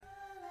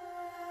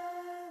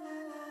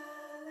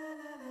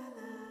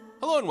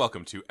Hello and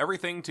welcome to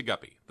Everything to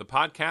Guppy, the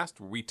podcast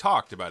where we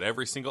talked about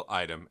every single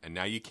item, and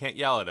now you can't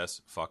yell at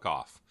us, fuck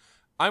off.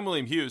 I'm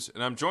William Hughes,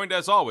 and I'm joined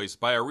as always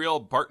by a real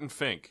Barton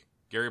Fink,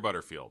 Gary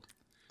Butterfield.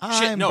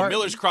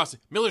 Miller's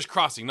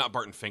Crossing, not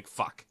Barton Fink.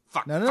 Fuck.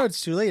 No,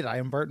 it's too late. I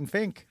am Barton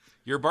Fink.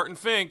 You're Barton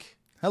Fink.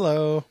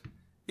 Hello.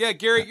 Yeah,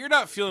 Gary, you're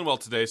not feeling well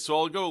today, so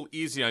I'll go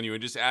easy on you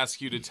and just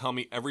ask you to tell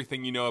me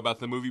everything you know about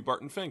the movie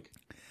Barton Fink.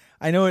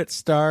 I know it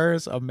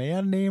stars a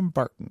man named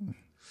Barton.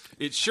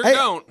 It sure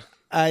don't.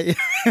 I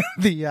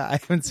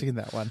haven't seen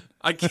that one.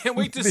 I can't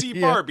wait to see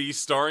Barbie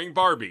starring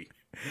Barbie.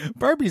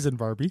 Barbie's in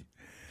Barbie.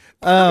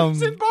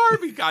 Barbie's in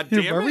Barbie,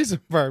 goddammit. Barbie's in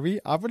Barbie.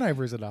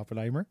 Oppenheimer's in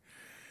Oppenheimer.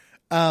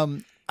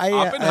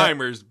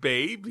 Oppenheimer's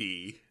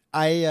baby.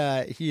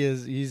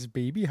 He's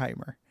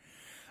Babyheimer.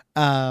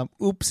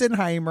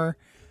 Oopsenheimer.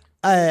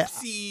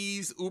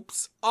 Oopsies,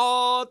 oops,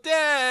 all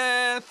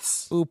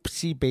deaths.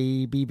 Oopsie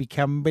baby,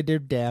 become bitter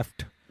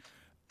daft.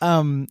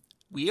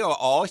 We are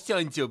all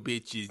sons of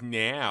bitches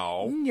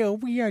now. No,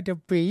 we are the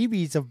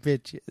babies of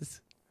bitches.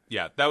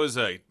 Yeah, that was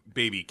a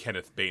baby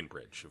Kenneth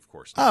Bainbridge, of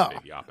course, not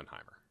baby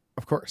Oppenheimer.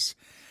 Of course.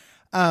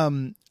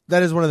 That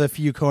is one of the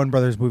few Coen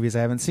Brothers movies I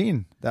haven't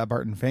seen, that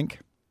Barton Fink.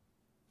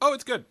 Oh,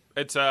 it's good.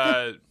 It's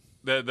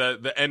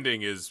the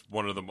ending is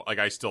one of them. Like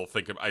I still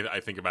think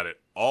I think about it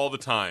all the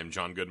time.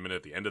 John Goodman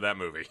at the end of that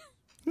movie.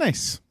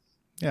 Nice.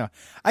 Yeah.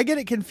 I get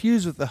it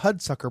confused with the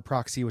Hudsucker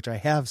Proxy, which I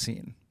have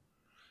seen.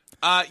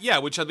 Yeah,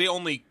 which they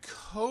only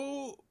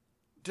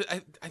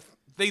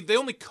they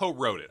only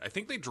co-wrote it. I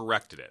think they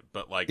directed it,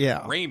 but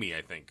Raimi,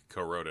 I think,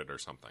 co-wrote it or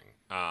something.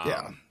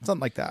 Yeah,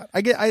 something like that.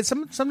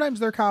 Sometimes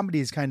their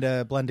comedies kind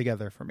of blend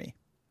together for me.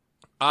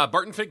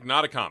 Barton Fink,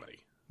 not a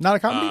comedy. Not a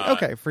comedy?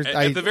 Okay.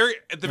 At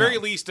the very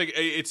least,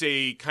 it's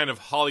a kind of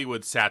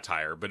Hollywood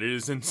satire, but it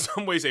is in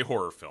some ways a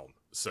horror film.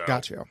 So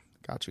Got you.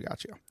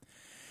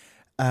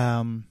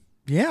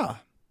 Yeah.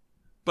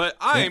 But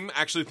I was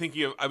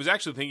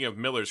actually thinking of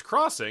Miller's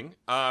Crossing,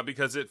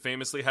 because it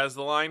famously has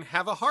the line,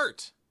 "Have a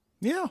heart."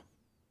 Yeah.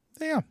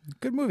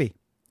 Good movie.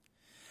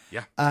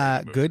 Yeah.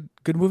 Good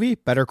movie.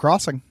 Better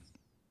crossing.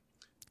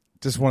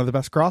 Just one of the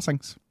best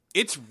crossings.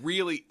 It's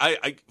really,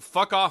 I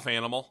fuck off,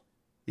 Animal.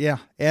 Yeah,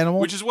 Animal.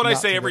 Which is what I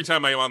say every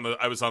time I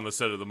was on the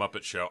set of the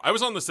Muppet Show. I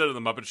was on the set of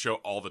the Muppet Show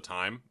all the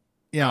time.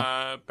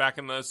 Yeah. Back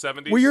in the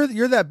 70s. Well,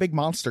 you're that big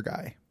monster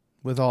guy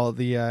with all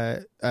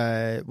the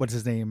what's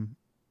his name?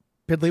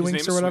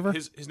 Piddlywinks or whatever.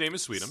 His name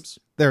is Sweetums.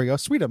 There we go,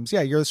 Sweetums.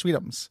 Yeah, you're the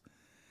Sweetums.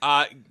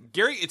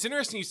 Gary, it's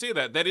interesting you say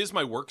that. That is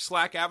my work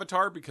Slack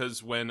avatar,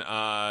 because when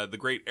the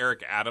great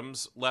Eric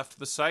Adams left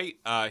the site,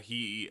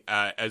 he,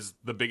 as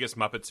the biggest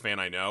Muppets fan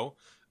I know,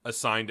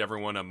 assigned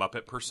everyone a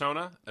Muppet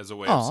persona as a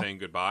way of saying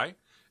goodbye,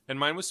 and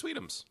mine was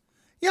Sweetums.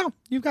 Yeah,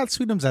 you've got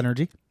Sweetums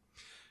energy.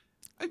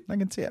 I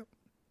can see it.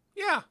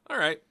 Yeah, all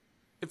right.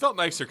 It felt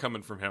nicer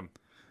coming from him.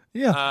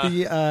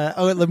 Yeah.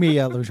 Let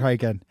me try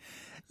again.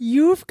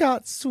 You've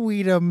got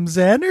Sweetums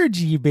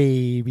energy,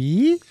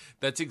 baby.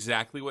 That's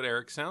exachy what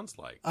Eric sounds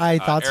like. I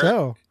thought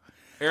so.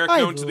 Eric,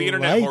 known to the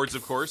internet hordes,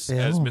 of course,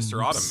 as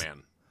Mr. Autumn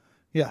Man.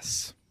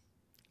 Yes.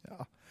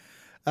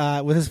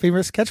 Yeah. With his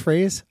famous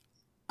catchphrase,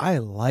 "I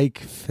like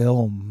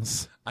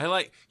films."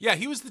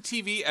 He was the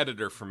TV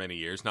editor for many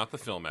years, not the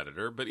film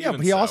editor, but yeah,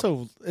 but he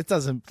also, he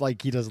doesn't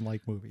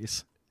like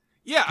movies.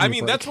 Yeah, I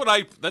mean, that's what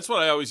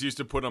I always used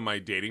to put on my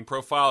dating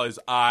profile is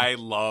I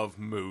love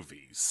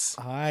movies.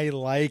 I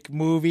like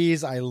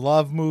movies. I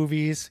love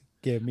movies.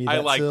 Give me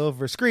that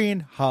silver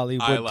screen.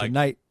 Hollywood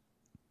tonight.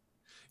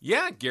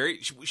 Yeah, Gary,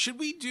 should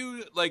we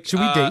do should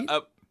we date?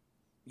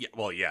 Yeah,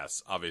 well,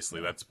 yes, obviously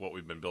that's what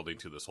we've been building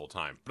to this whole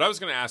time. But I was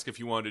going to ask if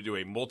you wanted to do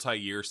a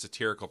multi-year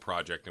satirical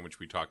project in which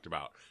we talked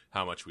about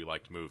how much we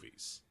liked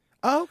movies.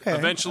 Oh, okay.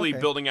 Eventually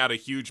building out a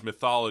huge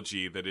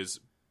mythology that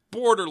is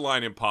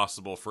borderline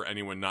impossible for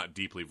anyone not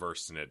deeply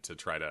versed in it to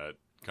try to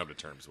come to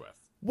terms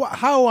with.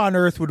 How on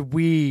earth would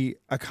we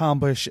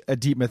accomplish a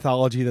deep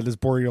mythology that is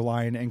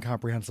borderline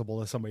incomprehensible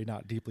to somebody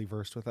not deeply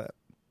versed with it?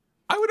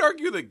 I would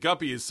argue that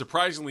Guppy is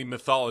surprisingly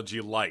mythology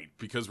light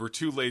because we're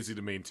too lazy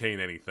to maintain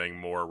anything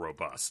more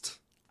robust.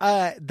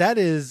 That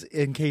is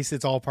in case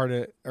it's all part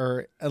of,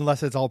 or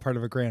unless it's all part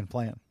of a grand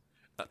plan.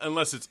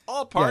 Unless it's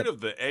all part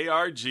of the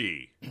ARG.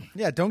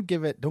 Yeah, don't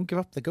give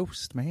up the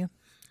ghost, man.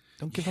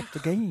 Don't give up the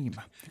game.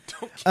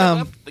 Don't give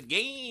up the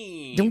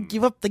game. Don't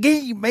give up the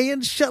game,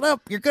 man. Shut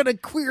up. You're going to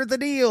queer the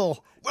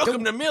deal.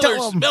 Welcome to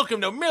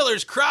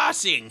Miller's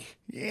Crossing.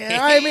 Yeah,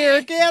 I'm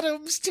Eric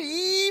Adams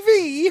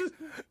TV.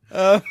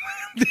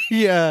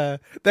 That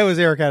was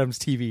Eric Adams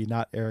TV,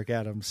 not Eric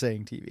Adams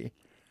saying TV.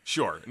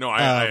 Sure. No,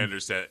 I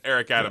understand.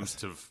 Eric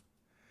Adams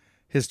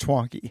his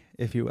twonky,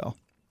 if you will.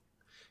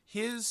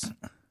 His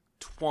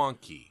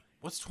twonky.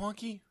 What's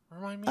twonky?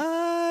 Remind me.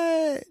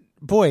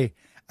 Boy,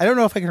 I don't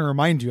know if I can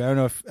remind you. I don't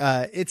know if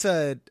it's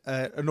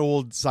an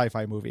old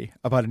sci-fi movie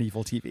about an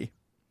evil TV.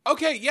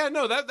 Okay, yeah,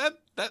 no,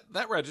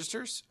 that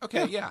registers.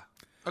 Okay, yeah.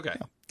 Okay.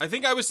 Yeah. I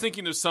think I was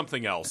thinking of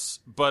something else,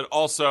 but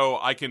also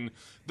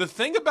the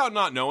thing about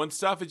not knowing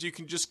stuff is you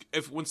can just,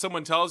 when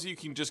someone tells you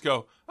can just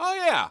go, "Oh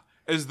yeah,"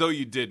 as though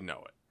you did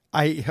know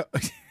it.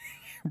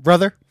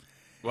 Brother,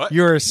 What?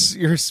 You're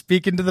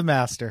speaking to the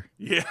master.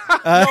 Yeah.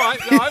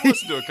 I've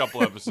listened to a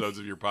couple episodes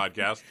of your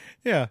podcast.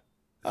 Yeah.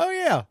 Oh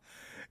yeah.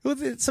 Well,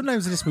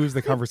 sometimes it just moves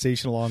the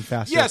conversation along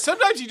faster. Yeah,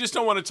 sometimes you just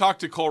don't want to talk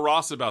to Cole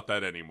Ross about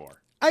that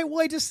anymore.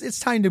 It's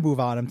time to move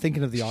on. I'm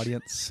thinking of the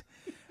audience.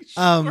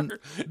 Sure.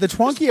 The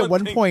Twonky at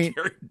one point.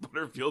 Gary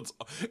Butterfield's,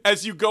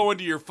 as you go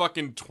into your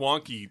fucking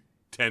Twonky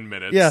 10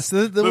 minutes. Yes,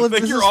 the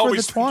thing you're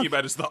always thinking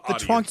about is the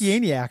audience. The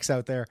Twonky-aniacs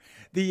out there.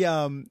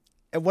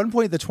 At one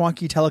point, the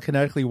Twonky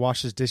telekinetically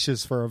washes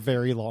dishes for a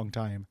very long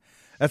time.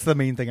 That's the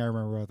main thing I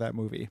remember about that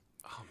movie.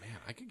 Oh man,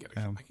 I could get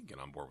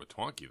on board with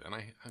Twonky. Then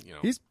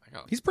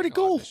he's pretty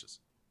cool.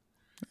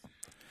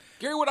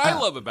 Gary, what I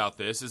love about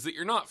this is that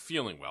you're not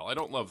feeling well. I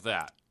don't love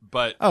that,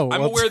 but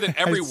I'm aware that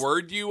every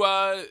word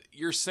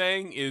you're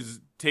saying is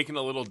taking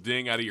a little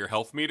ding out of your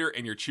health meter,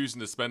 and you're choosing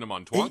to spend them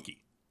on Twonky.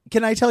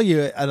 Can I tell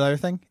you another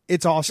thing?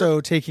 It's also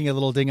taking a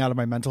little ding out of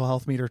my mental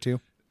health meter too.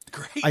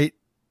 Great.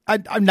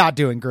 I'm not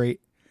doing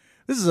great.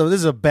 This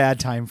is a bad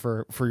time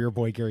for your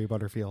boy Gary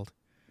Butterfield.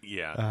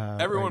 Yeah.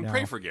 Everyone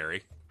pray for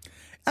Gary.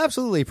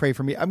 Absolutely pray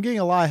for me. I'm getting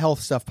a lot of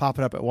health stuff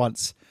popping up at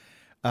once,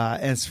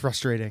 and it's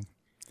frustrating.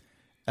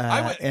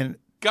 And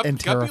Guppy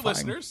terrifying.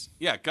 listeners,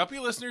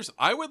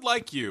 I would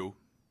like you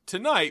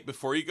tonight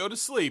before you go to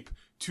sleep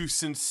to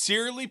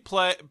sincerely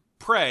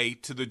pray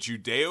to the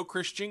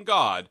Judeo-Christian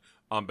God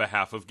on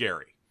behalf of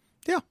Gary.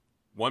 Yeah.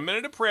 1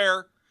 minute of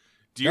prayer.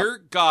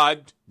 Dear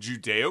God,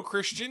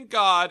 Judeo-Christian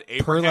God,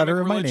 Abrahamic letter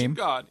of my religion name.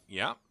 God.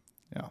 Yeah.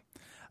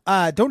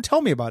 Yeah. Don't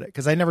tell me about it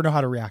because I never know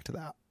how to react to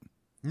that.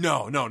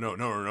 No. Don't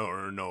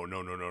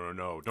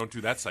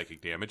do that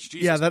psychic damage.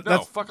 Jesus. Yeah,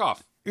 that's fuck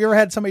off. You ever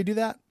had somebody do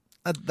that?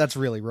 That's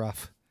really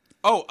rough.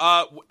 Oh,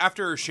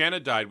 after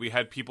Shanna died, we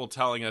had people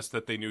telling us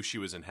that they knew she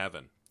was in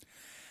heaven.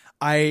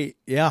 I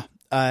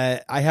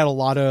had a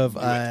lot of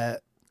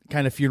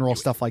kind of funeral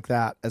stuff like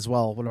that as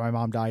well when my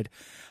mom died.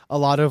 A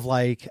lot of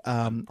I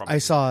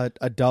saw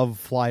a dove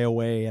fly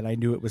away and I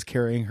knew it was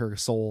carrying her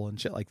soul and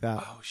shit like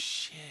that. Oh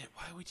shit!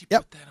 Why would you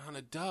put that on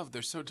a dove?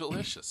 They're so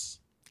delicious.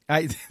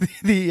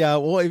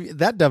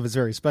 That dove is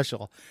very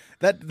special.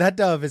 That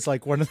dove is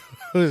like one of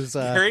those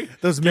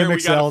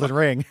mimics in Elden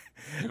Ring.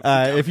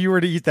 If you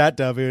were to eat that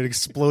dove, it would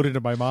explode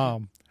into my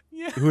mom,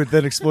 who would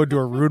then explode to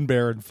a rune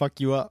bear and fuck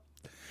you up.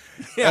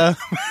 Yeah.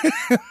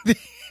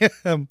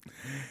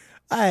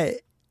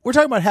 We're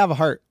talking about Have a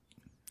Heart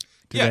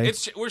today. Yeah,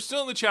 we're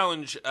still in the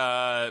challenge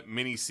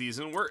mini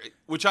season,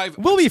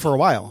 will be for a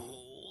while.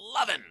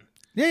 Loving.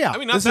 Yeah. I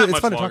mean, not that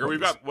much longer. We've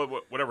got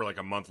whatever, like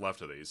a month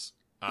left of these.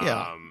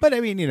 Yeah, but I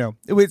mean,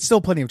 it's still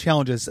plenty of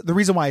challenges. The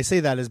reason why I say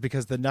that is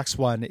because the next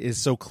one is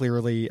so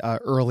clearly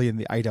early in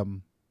the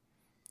item.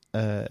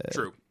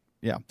 True.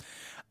 Yeah.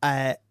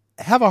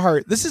 Have a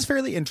Heart. This is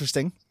fairly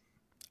interesting,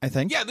 I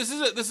think. Yeah, this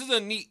is a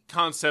neat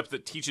concept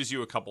that teaches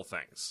you a couple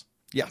things.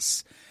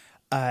 Yes.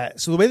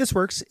 So the way this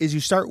works is you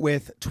start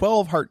with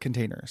 12 heart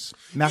containers.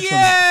 Maximum Yay!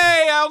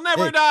 heart. I'll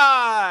never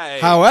die.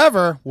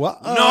 However,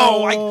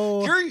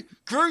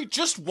 Gary,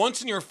 just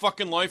once in your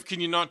fucking life,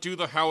 can you not do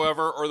the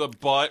however or the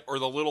but or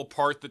the little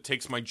part that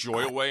takes my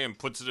joy away and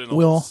puts it in a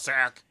little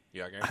sack?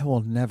 Yeah, Gary. I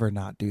will never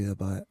not do the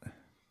but.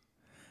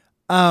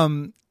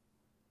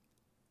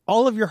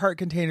 All of your heart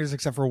containers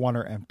except for one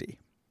are empty.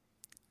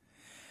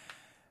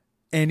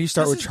 And you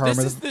start with Charmer.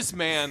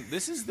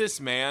 This is this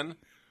man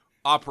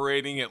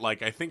operating at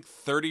I think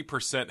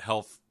 30%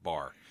 health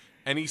bar.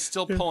 And he's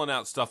still pulling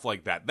out stuff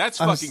like that. That's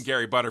fucking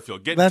Gary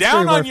Butterfield. Get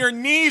down on your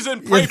knees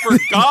and pray for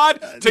God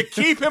to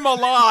keep him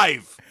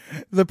alive.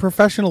 The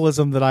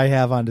professionalism that I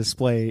have on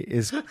display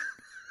is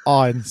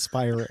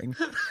awe-inspiring.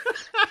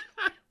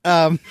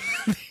 I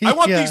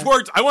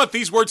want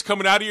these words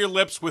coming out of your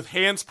lips with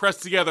hands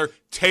pressed together.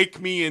 Take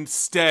me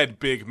instead,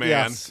 big man.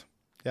 Yes.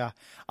 Yeah.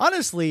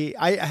 Honestly,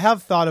 I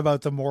have thought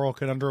about the moral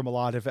conundrum a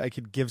lot if I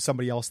could give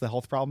somebody else the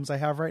health problems I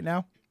have right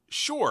now.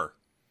 Sure.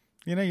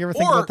 You ever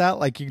think about that?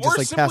 Like you can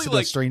just pass it to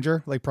a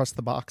stranger, press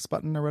the box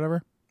button or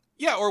whatever.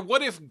 Yeah, or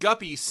what if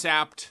Guppy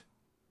sapped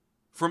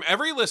from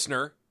every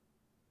listener?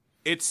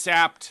 It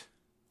sapped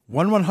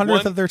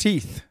 1/100th of their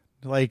teeth.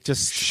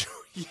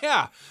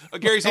 Yeah.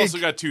 Gary's also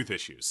got tooth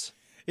issues.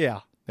 Yeah.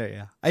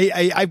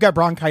 I've got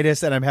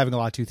bronchitis and I'm having a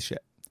lot of tooth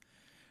shit.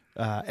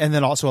 And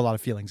then also a lot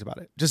of feelings about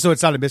it. Just so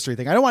it's not a mystery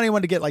thing. I don't want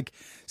anyone to get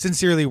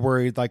sincerely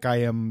worried like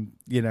I am,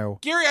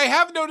 Gary, I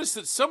have noticed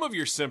that some of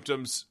your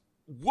symptoms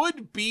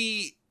would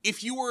be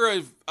if you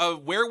were a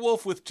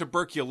werewolf with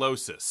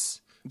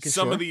tuberculosis.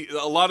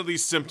 A lot of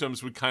these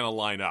symptoms would kind of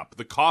line up.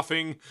 The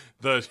coughing,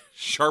 the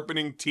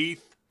sharpening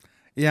teeth.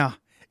 Yeah.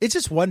 It's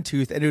just one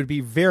tooth and it would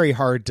be very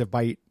hard to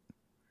bite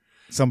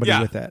somebody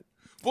with it.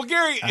 Well,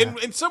 Gary,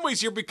 in some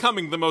ways you're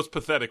becoming the most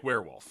pathetic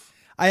werewolf.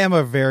 I am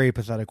a very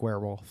pathetic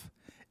werewolf.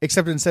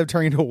 Except instead of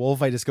turning into a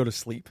wolf, I just go to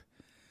sleep.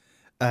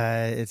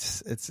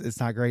 It's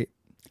not great.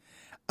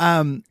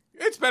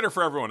 It's better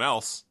for everyone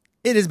else.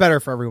 It is better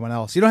for everyone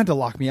else. You don't have to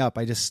lock me up.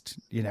 I just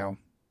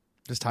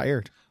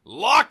tired.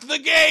 Lock the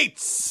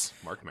gates!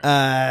 Mark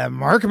Maron.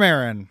 Mark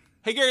Maron.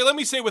 Hey, Gary, let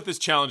me say what this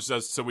challenge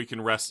does so we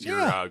can rest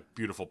your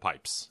beautiful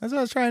pipes. That's what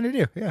I was trying to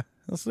do. Yeah,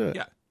 let's do it.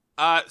 Yeah.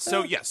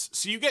 So yes,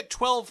 so you get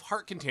 12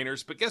 heart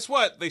containers, but guess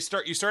what?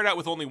 You start out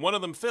with only one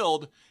of them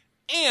filled,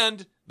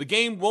 and the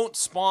game won't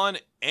spawn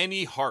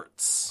any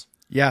hearts.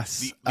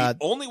 Yes. The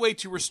only way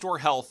to restore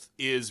health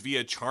is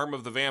via Charm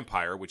of the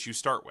Vampire, which you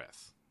start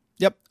with.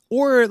 Yep.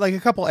 Or like a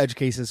couple edge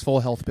cases, full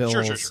health pills,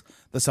 Sure.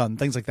 the sun,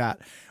 things like that,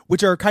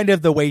 which are kind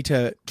of the way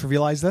to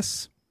trivialize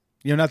this.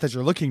 Not that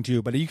you're looking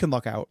to, but you can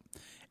luck out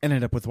and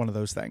end up with one of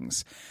those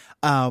things.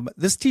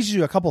 This teaches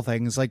you a couple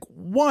things. Like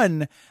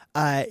one,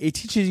 it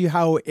teaches you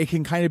how it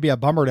can kind of be a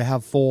bummer to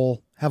have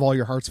all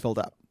your hearts filled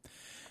up.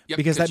 Yep,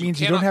 because that means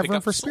you don't have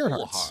room for spirit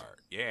hearts. Heart.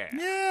 Yeah.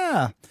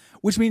 Yeah.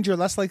 Which means you're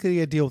less likely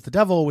to deal with the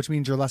devil, which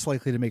means you're less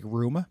likely to make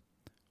room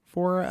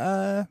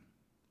for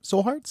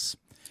soul hearts.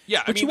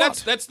 Yeah, I mean,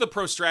 that's the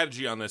pro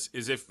strategy on this,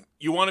 is if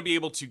you want to be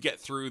able to get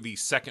through the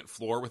second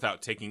floor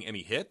without taking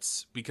any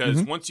hits,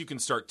 because once you can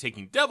start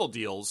taking devil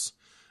deals,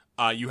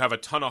 you have a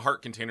ton of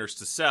heart containers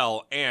to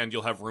sell, and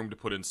you'll have room to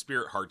put in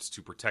spirit hearts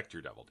to protect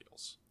your devil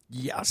deals.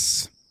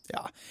 Yes.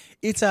 Yeah.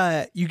 It's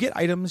you get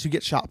items, you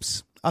get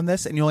shops on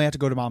this, and you only have to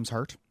go to Mom's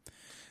Heart.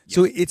 Yep.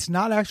 So it's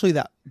not actually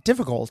that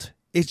difficult.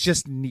 It's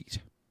just neat.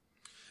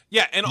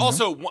 Yeah, and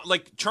also,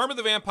 like, Charm of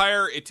the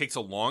Vampire, it takes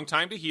a long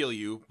time to heal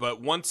you,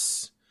 but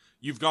once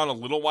you've gone a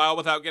little while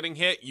without getting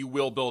hit, you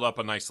will build up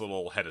a nice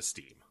little head of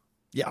steam.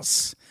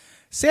 Yes.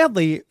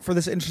 Sadly, for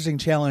this interesting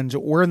challenge,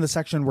 we're in the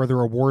section where the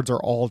rewards are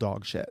all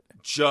dog shit.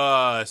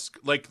 Just,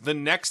 like, the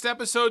next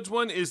episode's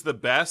one is the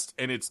best,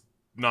 and it's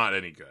not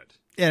any good.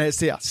 And it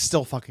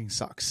still fucking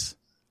sucks.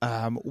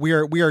 We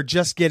are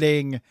just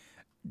getting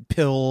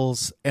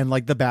pills and,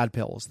 like, the bad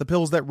pills. The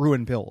pills that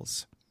ruin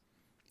pills.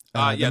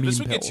 This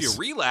one gets you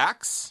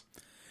relax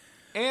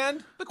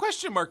and the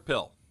question mark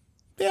pill.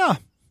 Yeah,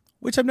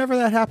 which I'm never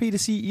that happy to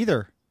see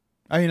either.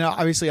 I mean,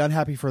 obviously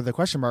unhappy for the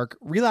question mark.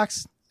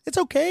 Relax, it's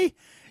okay.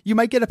 You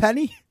might get a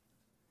penny.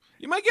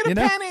 You might get a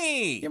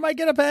penny. You might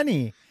get a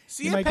penny.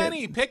 See a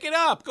penny, pick it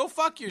up. Go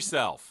fuck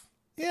yourself.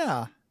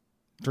 Yeah.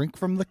 Drink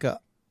from the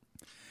cup.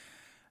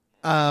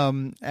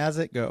 As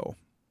it go.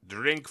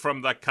 Drink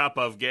from the cup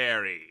of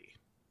Gary.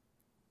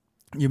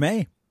 You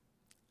may.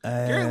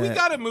 Gary, we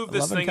got to move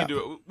this thing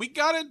into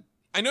it.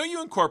 I know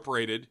you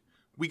incorporated.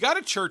 We got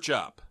to church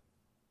up.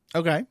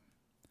 Okay.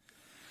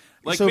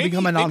 Like, so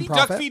become a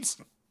nonprofit. Duck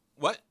Feed's,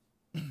 what?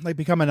 Like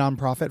become a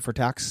nonprofit for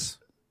tax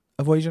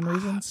evasion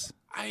reasons?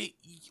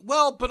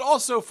 But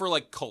also for,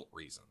 like, cult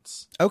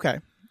reasons. Okay.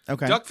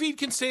 Duck Feed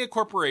can stay a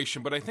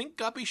corporation, but I think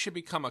Guppy should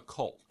become a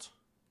cult.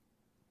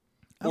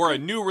 Okay. Or a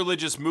new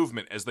religious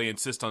movement, as they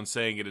insist on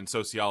saying it in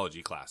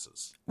sociology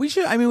classes. We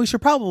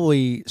should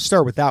probably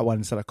start with that one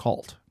instead of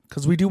cult.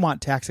 Because we do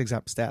want tax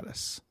exempt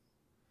status.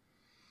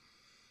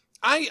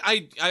 I'm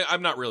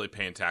not really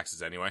paying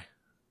taxes anyway.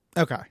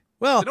 Okay.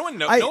 Well, no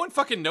one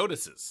fucking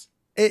notices.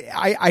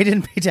 I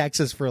didn't pay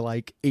taxes for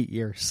like 8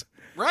 years.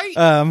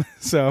 Right.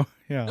 So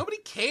yeah. Nobody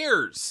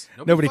cares.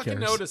 Nobody fucking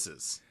cares.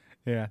 notices.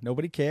 Yeah.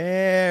 Nobody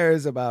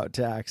cares about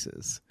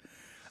taxes.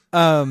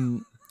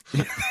 Gary's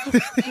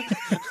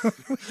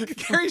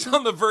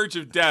on the verge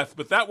of death,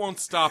 but that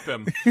won't stop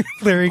him.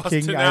 Larry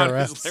King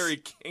IRS. Larry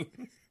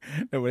King.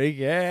 Nobody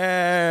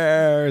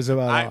cares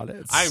about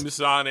audits. I'm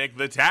Sonic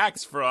the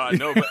tax fraud.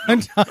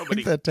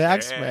 Nobody the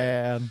tax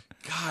man.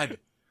 God,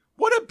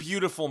 what a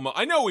beautiful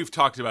I know we've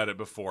talked about it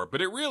before,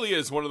 but it really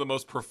is one of the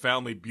most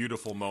profoundly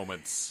beautiful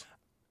moments.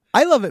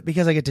 I love it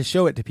because I get to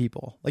show it to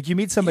people. Like, you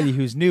meet somebody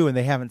who's new and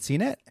they haven't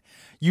seen it.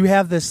 You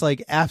have this,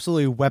 like,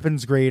 absolutely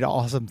weapons grade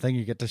awesome thing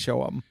you get to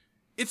show them.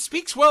 It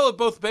speaks well of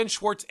both Ben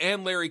Schwartz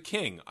and Larry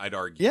King, I'd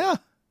argue. Yeah.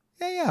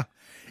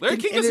 Larry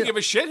King doesn't give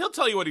a shit. He'll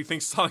tell you what he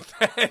thinks Sonic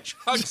the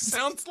Hedgehog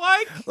sounds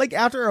like. Like,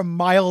 after a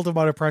mild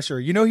amount of pressure,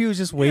 he was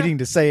just waiting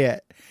to say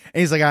it. And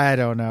he's like, I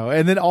don't know.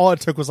 And then all it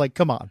took was like,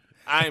 come on.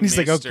 I'm Mr.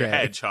 like, okay.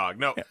 Hedgehog.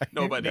 No,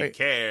 nobody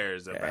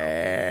cares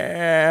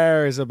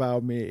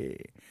about me.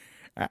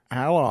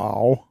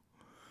 Hello.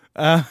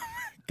 God,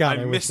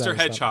 I'm Mr.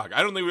 Hedgehog.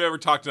 I don't think we've ever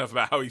talked enough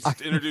about how he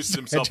introduced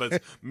himself as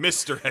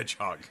Mr.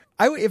 Hedgehog.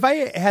 If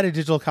I had a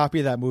digital copy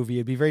of that movie,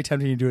 it'd be very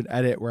tempting to do an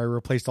edit where I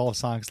replaced all of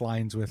Sonic's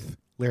lines with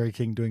Larry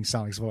King doing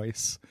Sonic's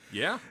voice.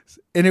 Yeah.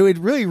 And it would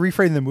really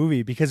reframe the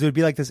movie because it would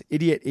be like this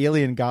idiot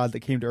alien god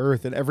that came to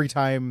Earth. And every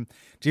time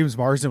James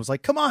Marsden was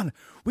like, come on,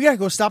 we got to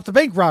go stop the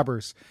bank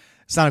robbers,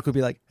 Sonic would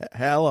be like,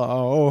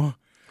 hello.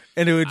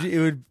 And it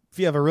would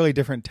have a really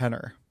different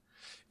tenor.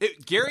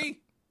 Gary,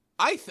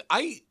 I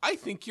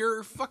think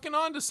you're fucking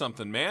onto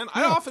something, man.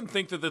 Yeah. I often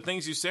think that the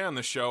things you say on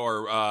the show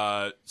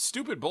are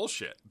stupid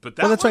bullshit. But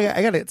that's why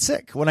I gotta get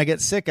sick. When I get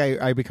sick,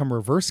 I become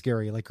reverse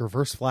Gary, like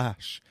Reverse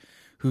Flash,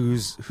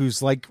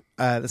 who's like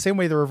the same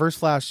way the Reverse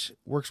Flash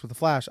works with the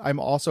Flash.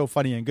 I'm also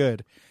funny and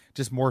good,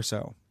 just more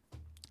so.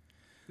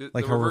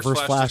 Like the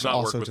Reverse Flash does not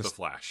also work with the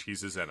Flash.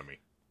 He's his enemy.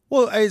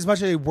 Well, as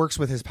much as he works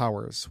with his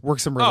powers,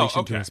 works in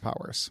relation to his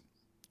powers.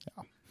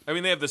 Yeah. I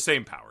mean, they have the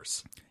same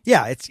powers.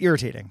 Yeah, it's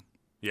irritating.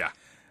 Yeah.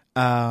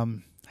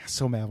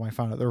 So mad when I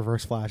found out the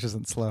Reverse Flash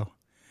isn't slow.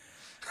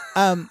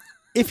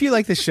 If you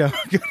like this show,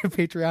 go to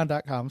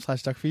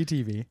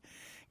patreon.com/duckfeedtv.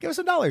 Give us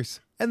some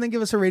dollars. and then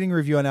give us a rating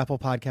review on Apple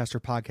Podcast or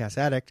Podcast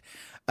Addict,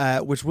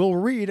 which we'll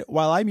read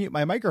while I mute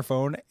my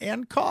microphone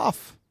and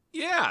cough.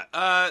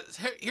 Yeah,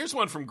 here's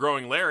one from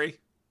Growing Larry.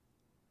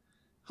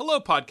 Hello,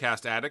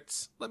 podcast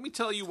addicts. Let me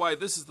tell you why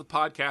this is the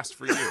podcast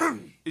for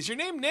you. Is your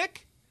name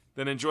Nick?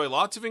 Then enjoy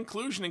lots of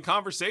inclusion in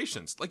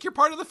conversations, like you're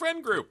part of the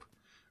friend group.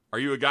 Are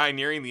you a guy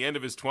nearing the end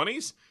of his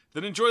 20s?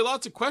 Then enjoy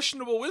lots of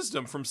questionable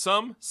wisdom from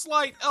some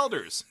slight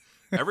elders.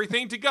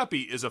 Everything to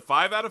Guppy is a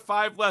 5 out of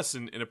 5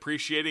 lesson in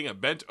appreciating a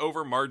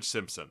bent-over Marge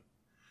Simpson.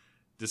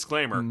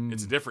 Disclaimer,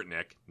 it's a different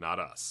Nick, not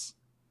us.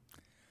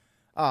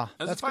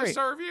 That's a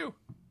 5-star review.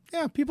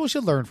 Yeah, people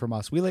should learn from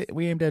us.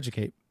 We aim to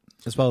educate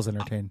as well as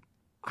entertain.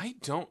 I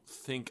don't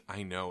think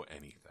I know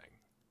anything,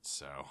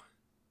 so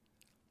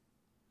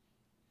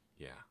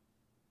yeah.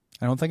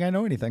 I don't think I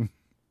know anything.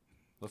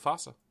 La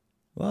Fossa.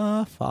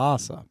 La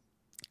Fossa.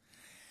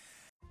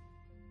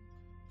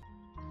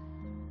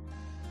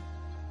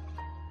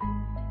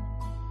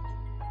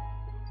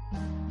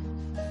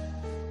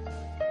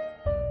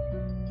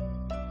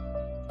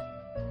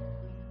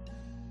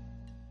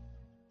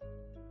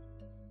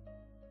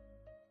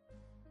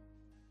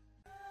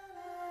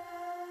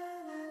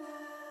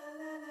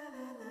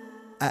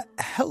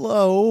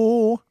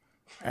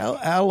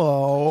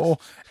 Hello,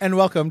 and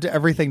welcome to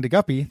Everything to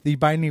Guppy, the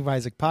Binding of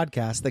Isaac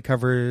podcast that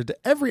covered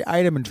every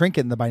item and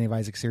trinket in the Binding of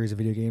Isaac series of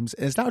video games,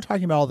 and is now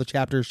talking about all the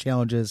chapters,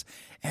 challenges,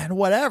 and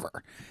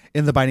whatever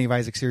in the Binding of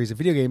Isaac series of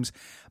video games.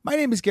 My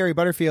name is Gary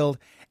Butterfield,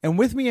 and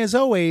with me, as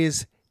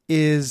always,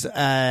 is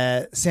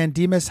San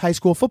Dimas High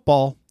School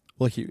football,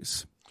 Will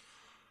Hughes.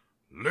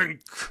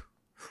 Link,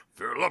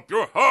 fill up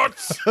your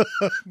hearts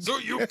so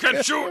you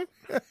can shoot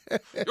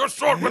your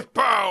sword with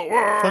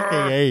power.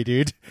 Fucking A,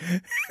 dude.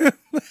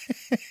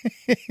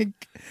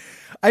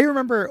 I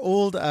remember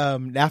old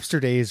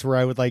Napster days where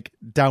I would like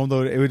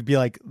download. It would be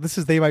like, "This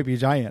is They Might Be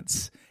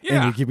Giants,"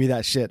 and you'd give me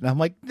that shit, and I'm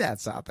like,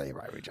 "That's not They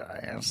Might Be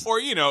Giants." Or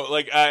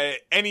like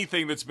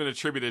anything that's been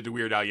attributed to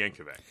Weird Al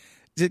Yankovic.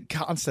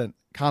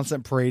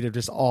 Constant parade of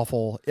just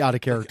awful, out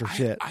of character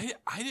shit. I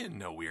didn't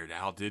know Weird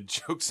Al did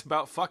jokes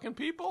about fucking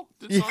people.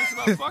 Did songs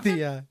about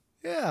fucking.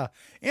 Yeah,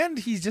 and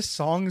he's just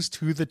songs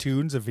to the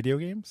tunes of video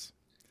games.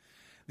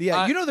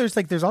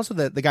 There's also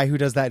the guy who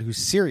does that who's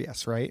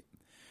serious, right?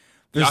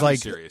 There's Yahoo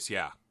Serious,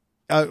 yeah.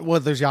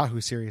 There's Yahoo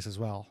Serious as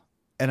well,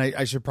 and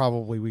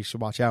we should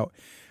watch out.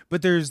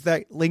 But there's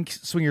that Link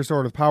Swing Your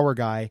Sword with Power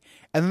guy,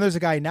 and then there's a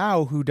guy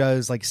now who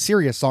does like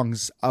serious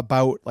songs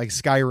about like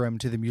Skyrim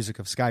to the music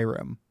of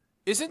Skyrim.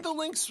 Isn't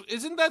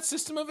that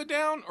System of a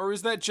Down, or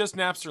is that just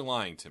Napster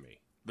lying to me?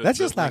 That's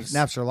just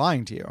Napster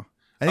lying to you.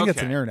 I think it's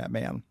an internet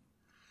man.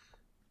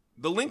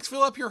 The links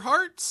fill up your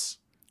hearts?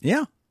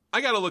 Yeah. I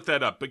gotta look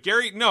that up. But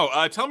Gary,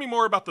 tell me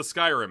more about the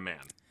Skyrim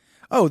man.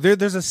 Oh,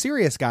 there's a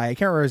serious guy. I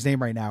can't remember his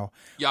name right now.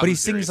 Yahoo but he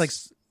Serious.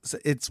 sings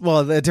like,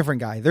 a different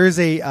guy. There's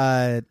a...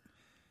 All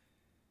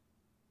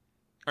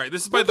right,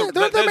 this is by they're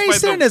main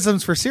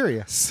synonyms for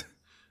serious.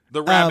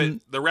 The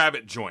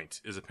rabbit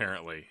joint is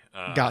apparently...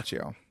 got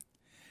you.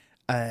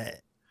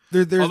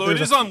 Although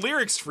it is on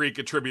Lyrics Freak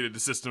attributed to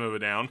System of a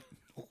Down.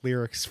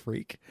 Lyrics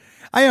Freak.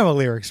 I am a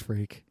lyrics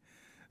freak.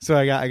 So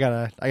I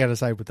gotta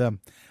side with them.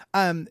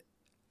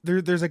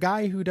 There's a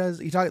guy who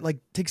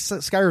takes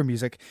Skyrim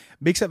music,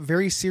 makes up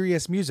very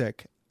serious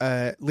music,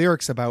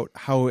 lyrics about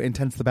how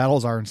intense the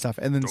battles are and stuff,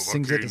 and then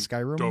sings it to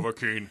Skyrim.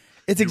 Dovahkiin.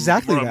 It's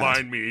exactly that.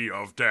 Remind me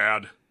of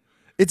Dad.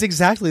 It's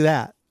exactly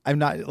that. I'm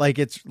not like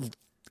it's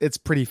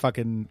pretty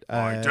fucking.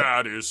 My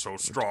dad is so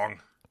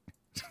strong.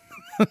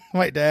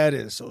 My dad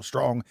is so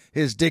strong.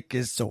 His dick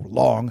is so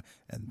long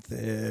and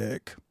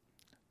thick.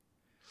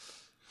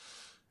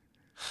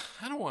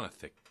 I don't want a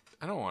thick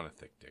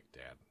dick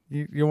dad.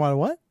 You want a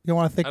what? You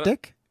want a thick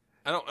dick?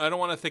 I don't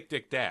want a thick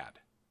dick dad.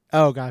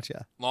 Oh,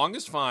 gotcha. Long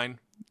is fine.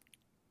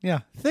 Yeah,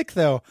 thick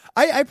though.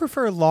 I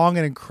prefer long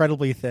and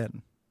incredibly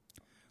thin,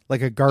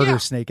 like a garter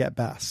snake at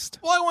best.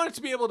 Well, I want it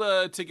to be able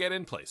to get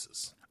in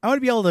places. I want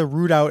to be able to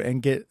root out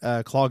and get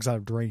clogs out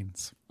of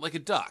drains, like a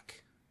duck.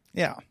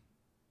 Yeah,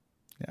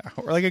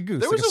 or like a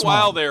goose. There was a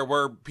while there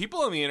where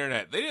people on the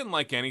internet, they didn't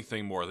like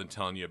anything more than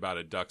telling you about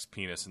a duck's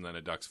penis and then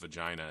a duck's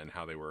vagina and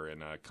how they were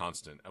in a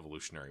constant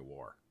evolutionary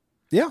war.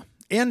 Yeah,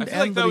 and I feel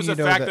like that was a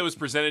fact that was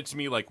presented to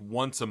me like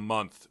once a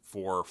month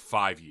for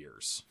 5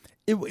 years.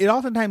 It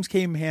oftentimes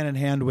came hand in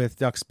hand with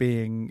ducks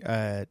being,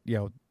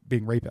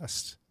 being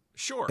rapists.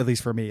 Sure, at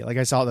least for me. Like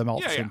I saw them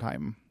all at the same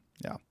time.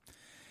 Yeah,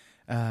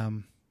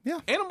 yeah.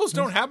 Animals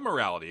don't have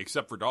morality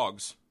except for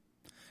dogs.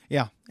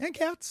 Yeah, and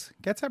cats.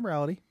 Cats have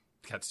morality.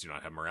 Cats do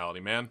not have morality,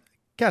 man.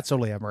 Cats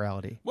totally have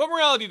morality. What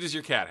morality does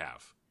your cat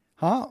have?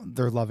 Huh?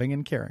 They're loving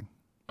and caring.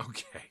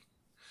 Okay.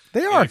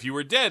 They are. And if you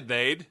were dead,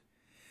 they'd...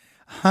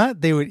 Huh?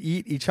 They would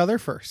eat each other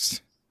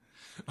first.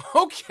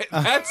 Okay,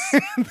 that's...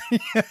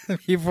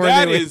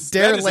 That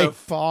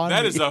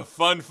is a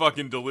fun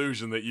fucking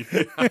delusion that you...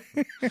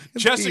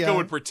 Jessica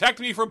would protect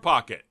me from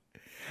Pocket.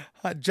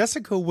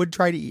 Jessica would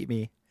try to eat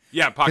me.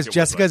 Yeah, Pocket because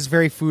Jessica's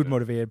very food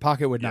motivated.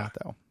 Pocket would not,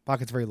 though.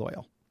 Pocket's very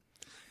loyal.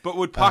 But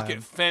would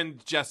Pocket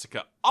fend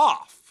Jessica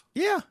off?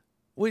 Yeah.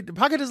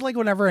 Pocket is like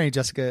whenever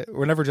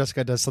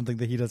Jessica does something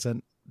that he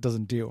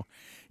doesn't do.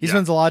 He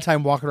spends a lot of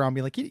time walking around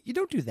being like, you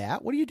don't do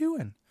that. What are you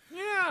doing?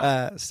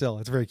 Yeah. Still,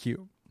 it's very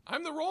cute.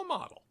 I'm the role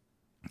model.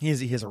 He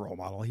is a role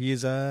model.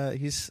 He's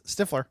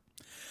Stifler.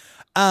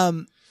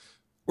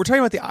 We're talking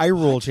about the eye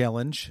roll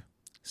challenge.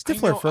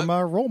 Stifler from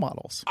Role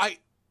Models.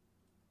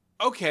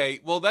 Okay,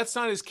 well, that's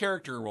not his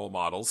character in Role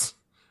Models.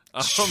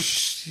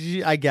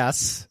 I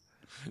guess.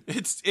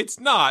 It's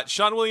not.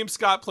 Sean William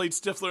Scott played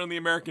Stifler in the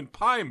American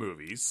Pie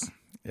movies.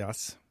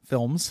 Yes,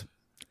 films.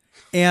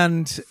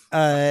 And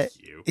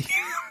you.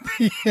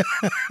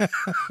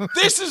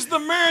 This is the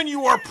man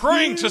you are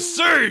praying to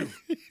save.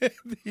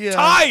 Yeah.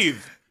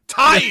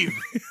 Tithe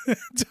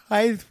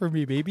Tithe for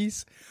me,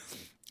 babies.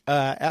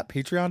 At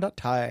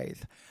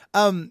patreon.tithe.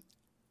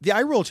 The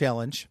eye roll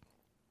challenge,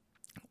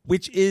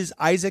 which is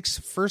Isaac's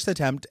first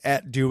attempt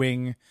at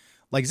doing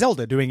like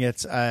Zelda, doing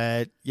its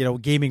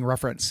gaming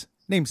reference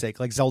namesake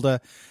like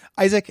Zelda.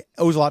 Isaac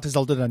owes a lot to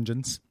Zelda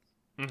Dungeons.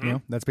 Mm-hmm.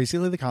 That's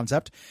basically the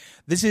concept.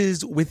 This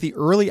is with the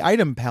early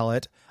item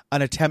palette,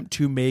 an attempt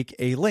to make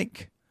a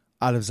Link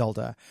out of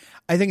Zelda.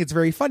 I think it's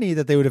very funny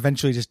that they would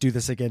eventually just do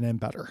this again and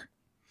better.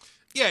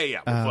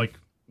 Yeah.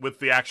 With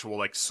the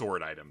actual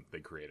sword item they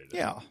created.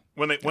 Yeah.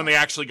 When they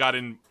actually got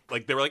in,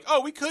 they were like,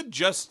 oh, we could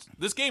just,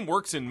 this game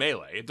works in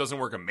Melee. It doesn't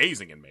work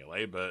amazing in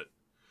Melee, but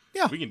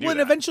we can do that. And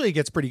eventually it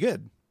gets pretty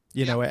good,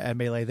 at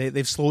Melee.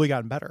 They've slowly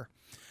gotten better.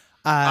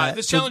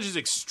 This challenge is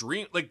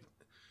extreme.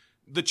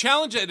 The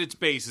challenge at its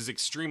base is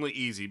extremely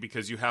easy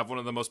because you have one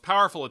of the most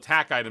powerful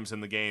attack items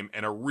in the game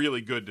and a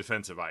really good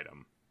defensive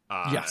item.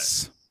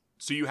 Yes.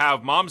 So you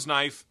have Mom's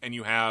Knife and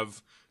you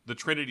have the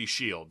Trinity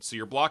Shield. So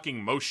you're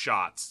blocking most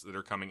shots that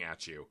are coming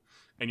at you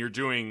and you're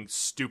doing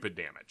stupid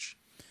damage.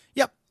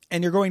 Yep.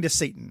 And you're going to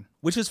Satan,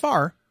 which is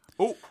far.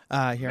 Oh,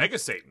 here. Mega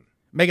Satan.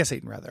 Mega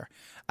Satan, rather.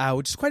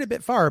 Which is quite a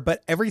bit far,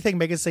 but everything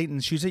Mega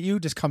Satan shoots at you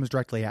just comes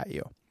directly at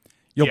you.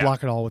 You'll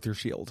block it all with your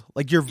shield.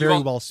 You're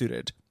very well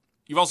suited.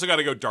 You've also got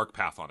to go Dark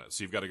Path on it,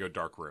 so you've got to go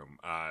Dark Room.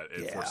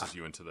 It forces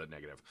you into the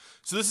negative.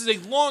 So this is a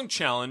long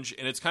challenge,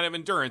 and it's kind of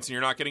endurance, and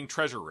you're not getting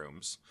treasure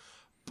rooms.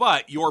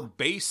 But your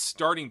base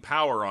starting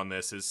power on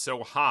this is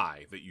so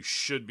high that you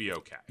should be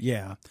okay.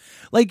 Yeah.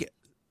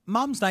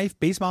 Mom's Knife,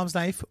 base Mom's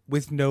Knife,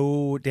 with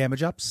no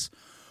damage ups,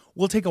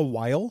 will take a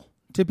while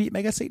to beat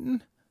Mega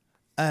Satan.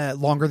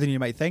 Longer than you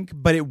might think,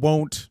 but you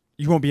won't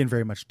be in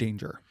very much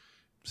danger.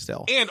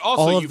 Still, and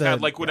also you've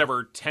had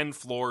 10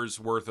 floors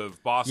worth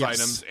of boss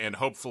items and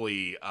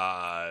hopefully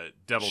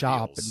devil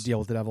shop deals. And deal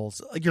with the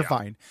devils. You're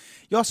fine.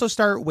 You also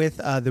start with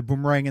the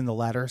boomerang and the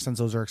ladder, since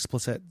those are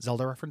explicit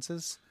Zelda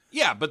references.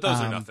 Yeah, but those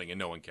are nothing and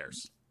no one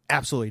cares.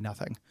 Absolutely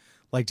nothing.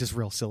 Just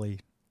real silly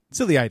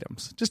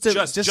items. Just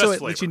so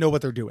it lets you know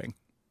what they're doing.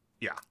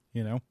 Yeah.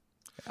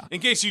 In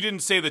case you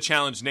didn't say the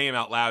challenge name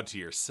out loud to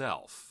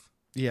yourself.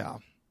 Yeah.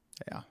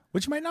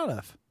 Which you might not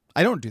have.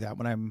 I don't do that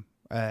when I'm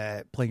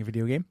playing a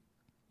video game.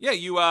 Yeah,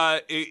 you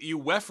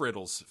Wef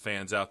Riddles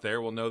fans out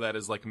there will know that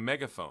as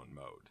megaphone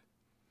mode.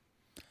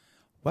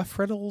 Wef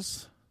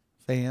Riddles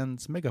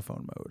fans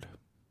megaphone mode.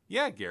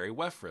 Yeah, Gary,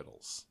 Wef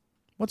Riddles.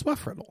 What's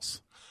Wef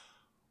Riddles?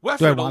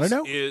 Wef Riddles I want to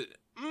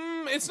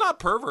know? It's not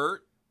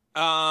pervert.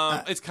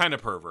 It's kind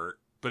of pervert,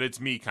 but it's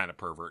me kind of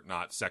pervert,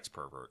 not sex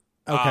pervert.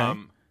 Okay.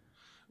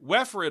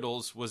 Wef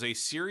Riddles was a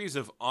series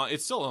of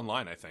it's still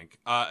online, I think.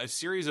 A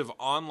series of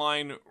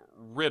online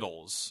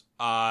riddles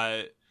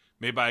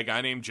made by a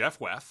guy named Jeff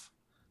Weff.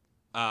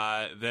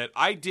 That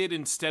I did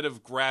instead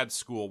of grad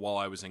school while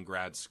I was in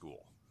grad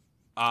school.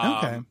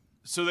 Okay.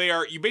 So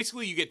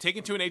you get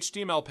taken to an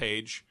HTML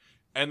page,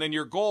 and then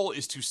your goal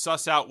is to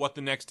suss out what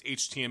the next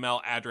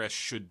HTML address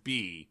should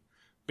be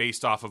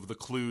based off of the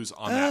clues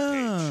on that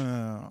page.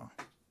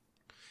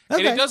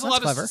 Okay, and it does a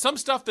lot clever. of some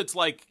stuff that's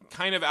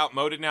kind of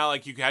outmoded now.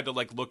 You had to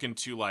look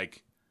into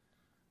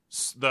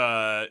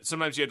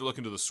sometimes you had to look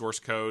into the source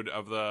code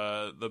of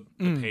the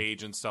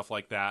page and stuff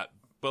like that.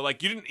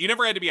 But you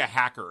never had to be a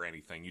hacker or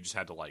anything. You just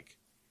had to what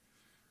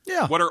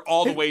are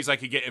all the ways I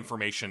could get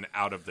information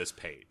out of this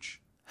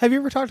page? Have you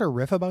ever talked to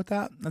Riff about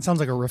that? That sounds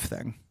like a Riff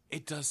thing.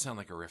 It does sound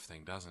like a Riff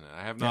thing, doesn't it?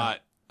 I have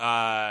not.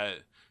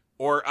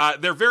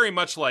 They're very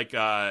much like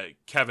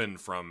Kevin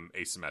from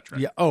Asymmetric.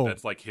 Yeah. Oh,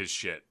 that's his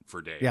shit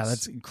for days. Yeah,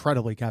 that's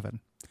incredibly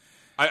Kevin.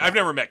 I've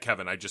never met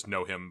Kevin. I just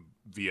know him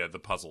via the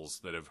puzzles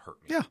that have hurt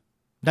me. Yeah,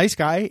 nice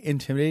guy,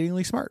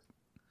 intimidatingly smart.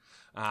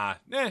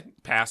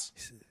 Pass.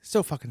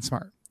 So fucking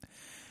smart.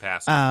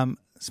 Pass.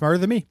 Smarter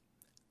than me.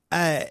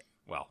 But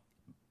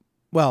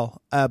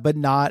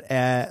not.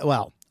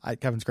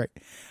 Kevin's great.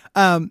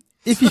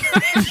 If you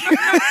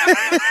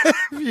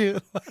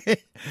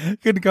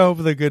couldn't come up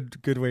with a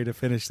good way to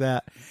finish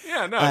that.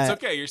 Yeah, no, it's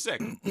okay. You're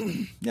sick.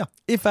 Yeah.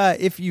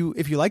 If you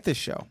like this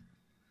show,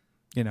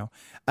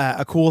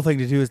 a cool thing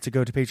to do is to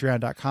go to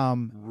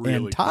patreon.com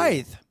and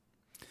tithe. Cool.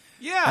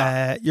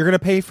 Yeah. You're going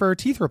to pay for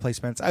teeth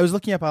replacements. I was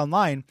looking up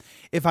online.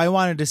 If I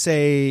wanted to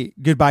say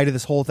goodbye to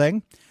this whole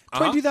thing,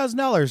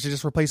 $22,000 to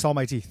just replace all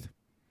my teeth.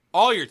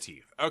 All your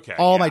teeth. Okay.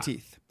 All my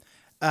teeth.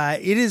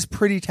 It is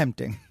pretty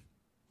tempting.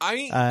 I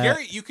mean,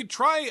 Gary, you could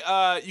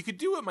try, you could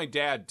do what my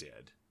dad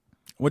did.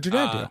 What'd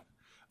your dad do?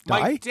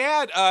 My Die?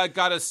 dad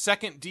got a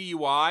second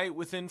DUI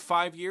within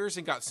 5 years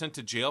and got sent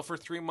to jail for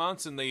 3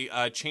 months, and they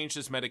changed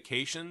his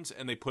medications,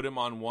 and they put him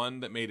on one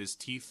that made his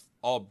teeth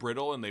all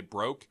brittle and they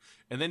broke.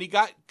 And then he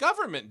got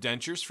government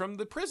dentures from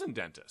the prison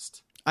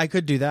dentist. I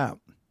could do that.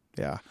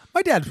 Yeah.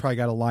 My dad's probably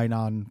got a line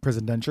on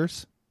prison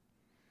dentures.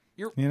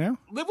 You know?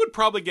 Liv would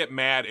probably get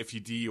mad if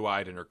you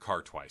DUI'd in her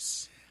car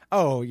twice.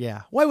 Oh,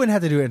 yeah. Well, I wouldn't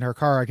have to do it in her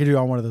car. I could do it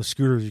on one of those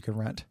scooters you can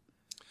rent.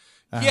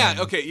 Yeah,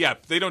 okay, yeah.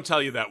 They don't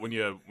tell you that when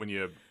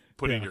you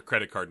put in your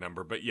credit card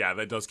number, but yeah,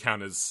 that does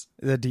count as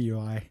the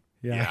DUI.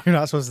 Yeah. You're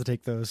not supposed to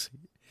take those.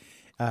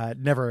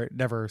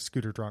 Never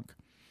scooter drunk.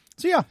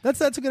 So yeah, that's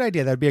a good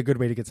idea. That'd be a good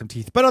way to get some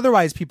teeth. But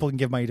otherwise, people can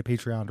give money to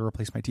Patreon to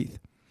replace my teeth.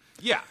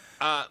 Yeah,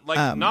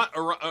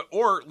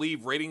 or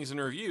leave ratings and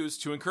reviews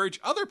to encourage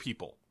other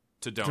people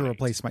to donate to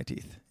replace my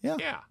teeth. Yeah,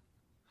 yeah.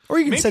 Or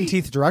you can send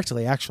teeth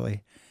directly.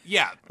 Actually,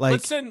 yeah. Like,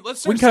 let's send we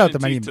can cut out the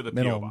teeth to the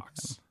PO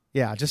box.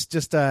 Yeah,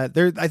 just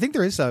there. I think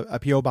there is a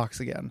PO box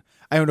again.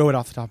 I don't know it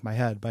off the top of my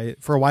head,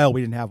 but for a while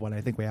we didn't have one.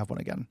 I think we have one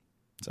again.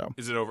 So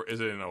is it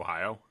in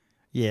Ohio?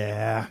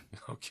 Yeah.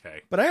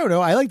 Okay. But I don't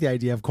know. I like the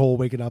idea of Cole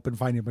waking up and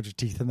finding a bunch of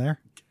teeth in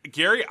there.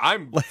 Gary,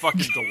 I'm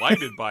fucking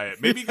delighted by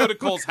it. Maybe go to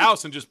Cole's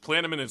house and just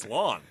plant them in his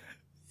lawn.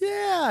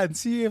 Yeah, and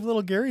see if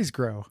little Gary's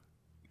grow.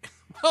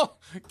 Well,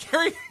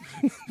 Gary,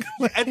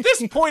 at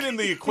this point in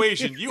the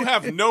equation, you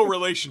have no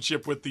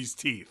relationship with these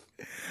teeth.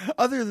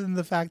 Other than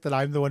the fact that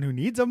I'm the one who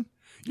needs them.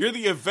 You're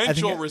the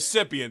eventual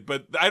recipient,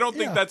 but I don't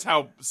think that's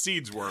how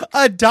seeds work.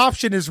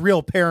 Adoption is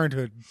real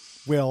parenthood,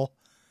 Will.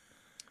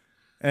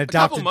 And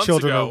adopted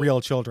children are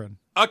real children.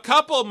 A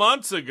couple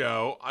months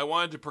ago, I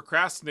wanted to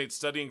procrastinate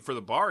studying for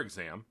the bar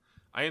exam.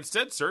 I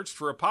instead searched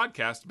for a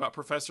podcast about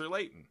Professor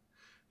Layton.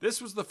 This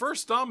was the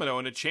first domino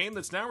in a chain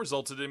that's now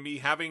resulted in me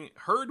having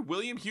heard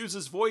William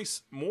Hughes'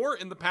 voice more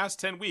in the past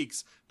 10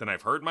 weeks than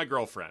I've heard my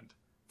girlfriend.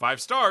 5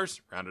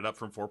 stars, rounded up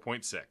from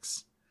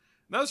 4.6.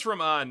 That was from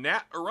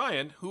Nat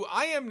Orion, who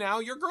I am now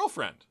your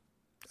girlfriend.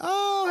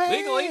 Oh,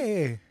 hey.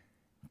 Legally.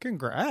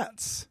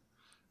 Congrats.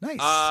 Nice.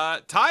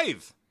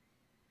 Tithe.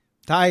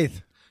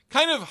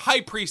 Kind of high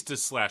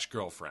priestess /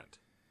 girlfriend.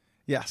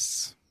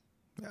 Yes.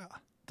 Yeah.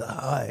 The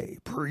high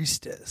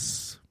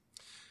priestess.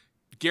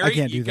 Gary, I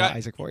can't do the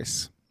Isaac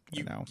voice.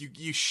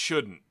 You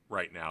shouldn't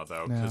right now,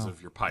 though, because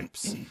of your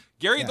pipes.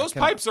 Gary, those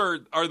pipes are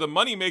the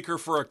moneymaker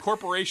for a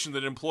corporation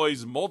that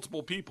employs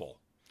multiple people.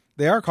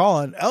 They are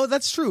calling. Oh,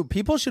 that's true.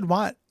 People should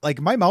want,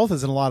 my mouth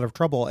is in a lot of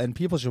trouble, and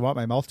people should want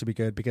my mouth to be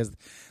good because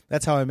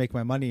that's how I make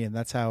my money, and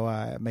that's how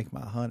I make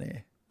my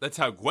honey. That's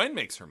how Gwen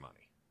makes her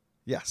money.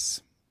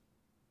 Yes.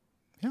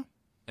 Yeah.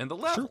 And the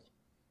level.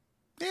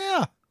 Sure.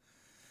 Yeah.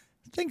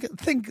 Think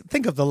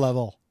of the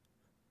level.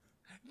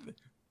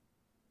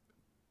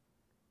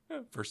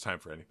 First time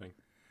for anything.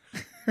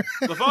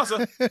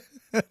 LaFasa.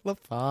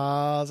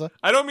 LaFasa.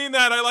 I don't mean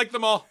that. I like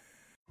them all.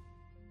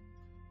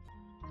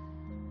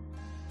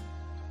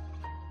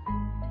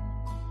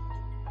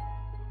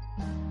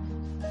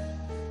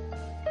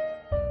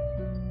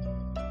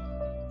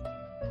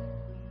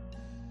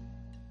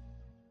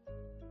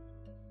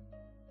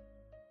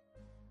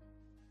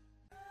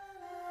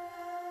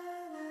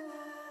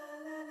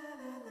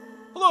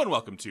 Hello and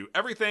welcome to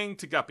Everything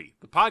to Guppy,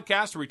 the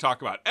podcast where we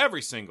talk about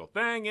every single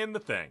thing in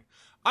the thing.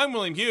 I'm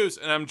William Hughes,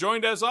 and I'm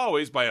joined as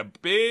always by a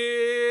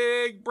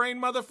big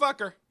brain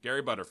motherfucker,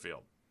 Gary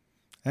Butterfield.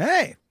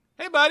 Hey.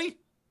 Hey, buddy.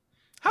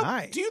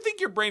 Hi. Do you think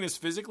your brain is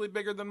physically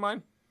bigger than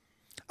mine?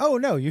 Oh,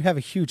 no, you have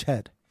a huge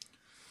head.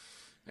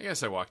 I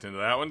guess I walked into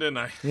that one, didn't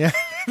I? Yeah.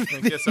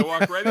 I guess I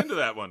walked right into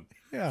that one.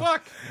 Yeah.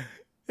 Fuck.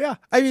 Yeah.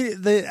 I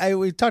mean,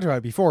 we talked about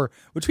it before.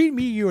 Between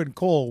me, you, and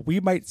Cole, we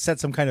might set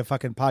some kind of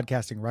fucking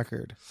podcasting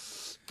record.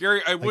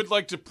 Gary, I would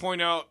like to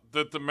point out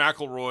that the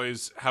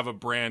McElroys have a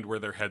brand where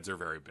their heads are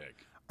very big.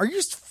 Are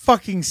you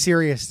fucking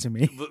serious to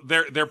me?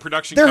 Their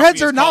production their company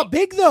heads are not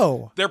big,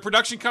 though. Their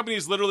production company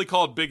is literally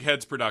called Big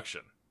Heads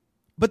Production.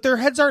 But their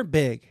heads aren't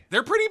big.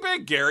 They're pretty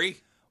big, Gary.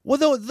 Well,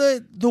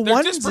 the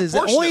ones is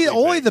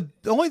only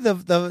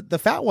the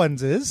fat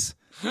ones is.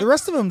 The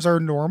rest of them are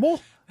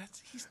normal.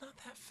 He's not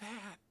that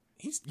fat.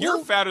 You're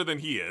fatter than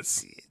he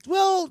is.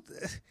 Well,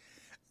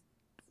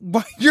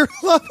 your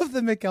love of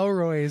the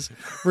McElroys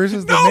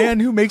versus the man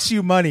who makes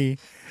you money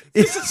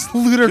is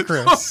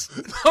ludicrous.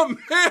 The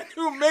man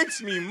who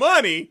makes me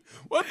money?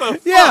 What the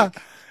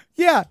fuck?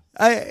 Yeah.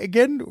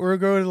 Again, we're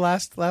going to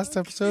last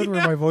episode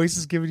where my voice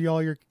is giving you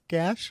all your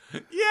cash.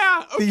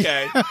 Yeah,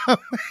 okay.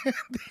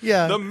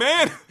 Yeah. The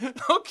man,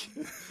 okay.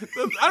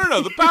 I don't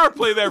know, the power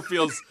play there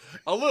feels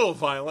a little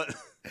violent.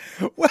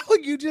 Well,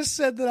 you just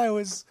said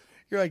that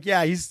you're like,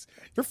 yeah,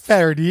 you're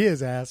fatter than he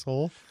is,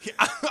 asshole.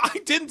 I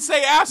didn't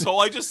say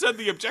asshole. I just said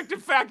the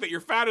objective fact that you're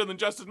fatter than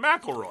Justin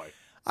McElroy.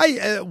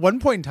 At one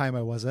point in time,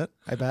 I wasn't,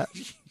 I bet.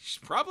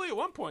 Probably at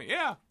one point,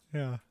 yeah.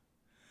 Yeah.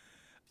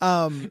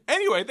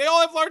 Anyway, they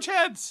all have large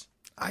heads.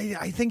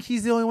 I think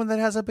he's the only one that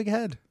has a big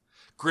head.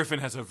 Griffin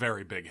has a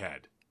very big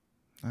head.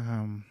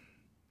 All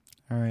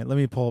right, let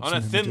me pull up on some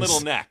a thin images.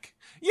 little neck.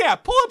 Yeah,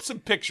 pull up some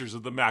pictures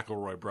of the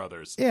McElroy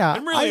brothers. Yeah.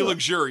 And really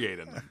luxuriate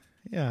in them.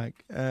 Yeah,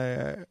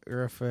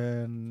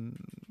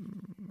 Griffin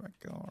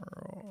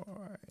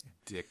McElroy.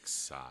 Dick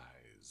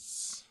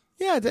size.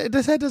 Yeah,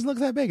 this head doesn't look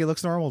that big. It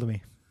looks normal to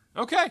me.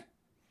 Okay.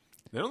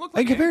 They don't look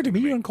like and compared to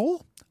me and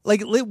Cole,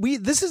 like we.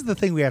 This is the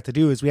thing we have to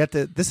do is we have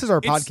to. This is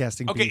our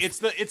podcasting. Okay,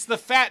 beef. it's the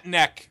fat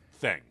neck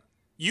thing.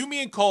 You,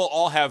 me, and Cole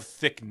all have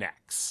thick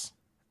necks.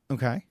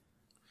 Okay.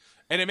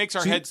 And it makes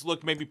our heads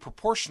look maybe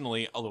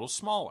proportionally a little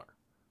smaller.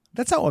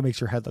 That's not what makes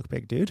your head look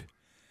big, dude.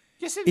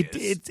 Yes, it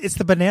is. It's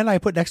the banana I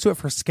put next to it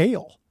for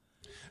scale.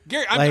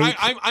 Gary,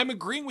 I'm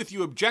agreeing with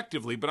you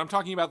objectively, but I'm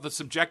talking about the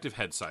subjective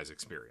head size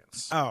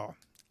experience. Oh,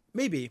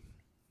 maybe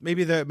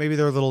their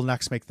little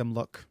necks make them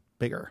look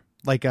bigger,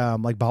 like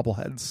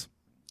bobbleheads.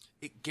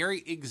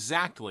 Gary,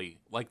 exactly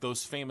like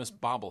those famous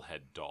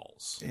bobblehead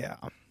dolls. Yeah,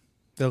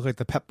 they look like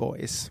the Pep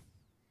Boys.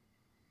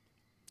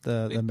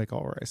 The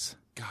McElroys.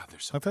 God, they're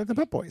so look like the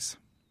Pep Boys.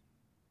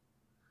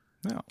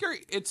 Yeah.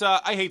 Gary, it's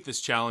I hate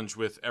this challenge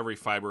with every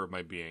fiber of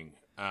my being.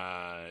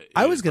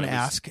 I was going to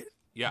ask.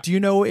 Yeah. Do you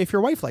know if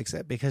your wife likes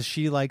it? Because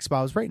she likes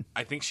Bob's Brain.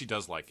 I think she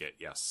does like it.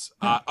 Yes.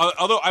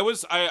 Although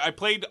I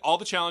played all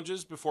the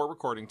challenges before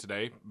recording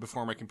today,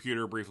 before my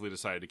computer briefly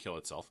decided to kill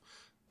itself.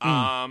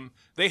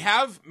 They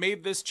have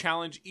made this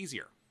challenge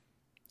easier.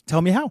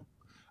 Tell me how.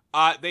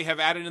 They have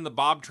added in the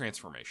Bob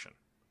transformation.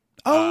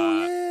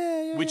 Oh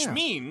yeah. Which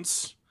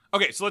means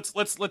okay. So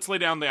let's lay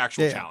down the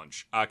actual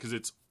challenge because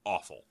it's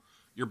awful.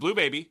 You're Blue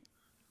Baby.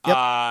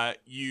 Yep.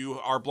 You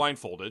are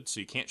blindfolded, so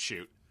you can't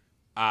shoot.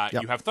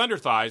 You have Thunder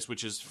Thighs,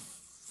 which is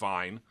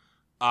fine,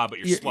 but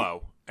you're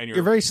slow. And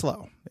you're very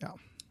slow. Yeah.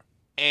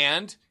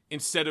 And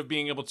instead of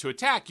being able to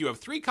attack, you have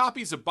 3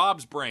 copies of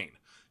Bob's Brain.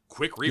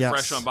 Quick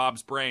refresh on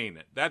Bob's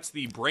Brain. That's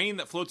the brain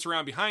that floats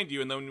around behind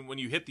you, and then when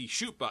you hit the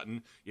shoot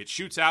button, it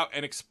shoots out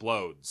and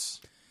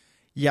explodes.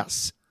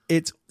 Yes.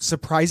 It's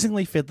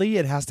surprisingly fiddly.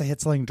 It has to hit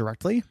something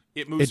directly.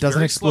 It moves. It doesn't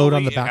very explode slowly.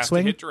 on the It has to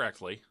backswing. hit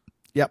directly.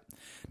 Yep.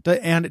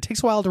 And it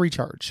takes a while to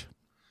recharge.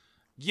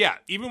 Yeah,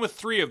 even with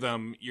 3 of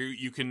them,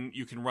 you can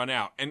run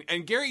out.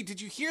 And Gary,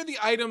 did you hear the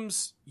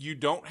items you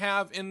don't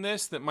have in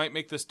this that might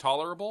make this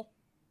tolerable?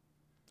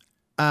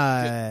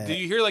 Did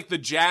you hear like the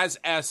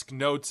jazz-esque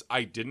notes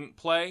I didn't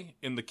play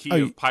in the key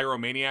of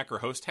Pyromaniac or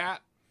Host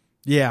Hat?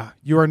 Yeah,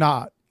 you are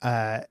not.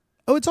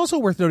 It's also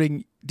worth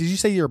noting. Did you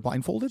say you're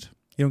blindfolded?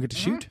 You don't get to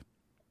shoot?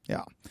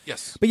 Yeah.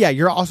 Yes. But yeah,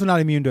 you're also not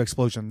immune to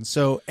explosions.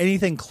 So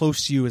anything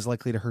close to you is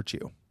likely to hurt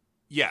you.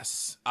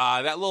 Yes.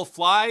 That little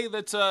fly,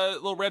 that's a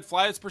little red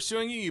fly that's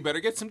pursuing you, you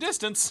better get some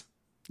distance.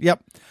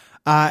 Yep.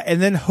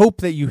 And then hope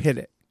that you hit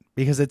it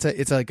because it's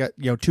like 2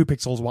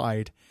 pixels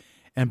wide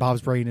and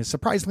Bob's Brain is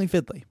surprisingly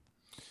fiddly.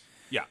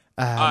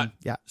 Yeah.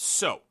 Yeah.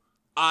 So,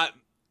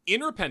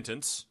 in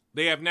Repentance,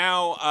 they have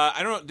now,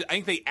 I don't know, I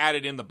think they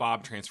added in the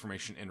Bob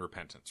transformation in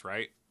Repentance,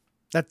 right?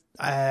 That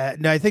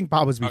no, I think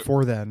Bob was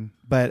before then,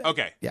 but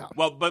okay. Yeah.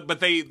 Well, but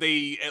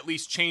they at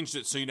least changed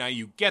it so now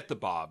you get the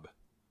Bob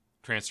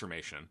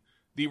transformation.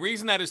 The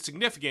reason that is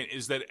significant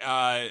is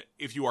that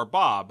if you are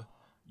Bob,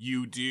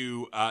 you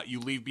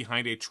leave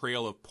behind a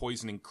trail of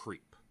poisoning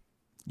creep.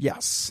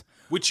 Yes.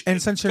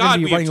 And since you're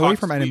going to be running away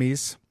from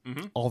enemies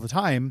all the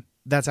time,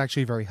 that's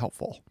actually very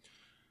helpful.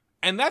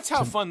 And that's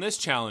how fun this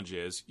challenge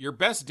is. Your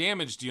best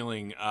damage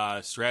dealing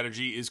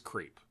strategy is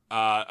creep.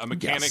 A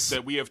mechanic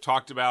that we have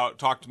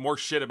talked more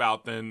shit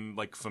about than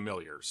like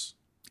familiars.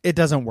 It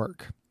doesn't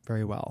work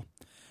very well.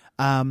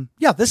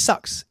 Yeah, this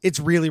sucks. It's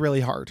really,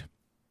 really hard.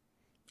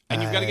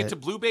 And you've got to get to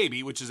Blue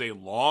Baby, which is a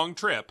long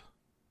trip.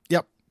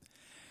 Yep.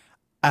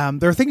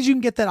 There are things you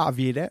can get that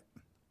obviate it,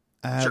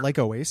 sure. like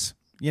always.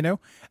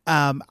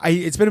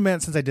 It's been a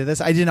minute since I did this.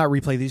 I did not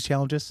replay these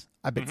challenges.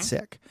 I've been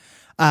sick.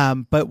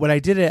 But when I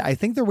did it, I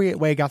think the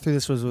way I got through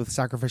this was with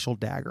Sacrificial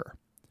Dagger.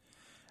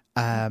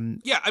 Yeah,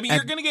 I mean,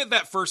 you're going to get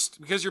that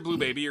first, because you're Blue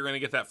Baby, you're going to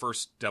get that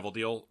first devil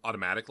deal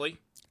automatically.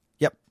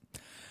 Yep.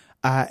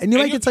 And you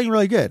might get something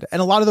really good.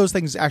 And a lot of those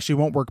things actually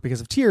won't work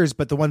because of tears,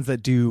 but the ones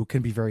that do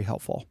can be very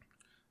helpful.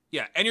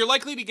 Yeah, and you're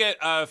likely to get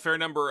a fair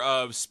number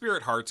of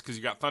Spirit Hearts because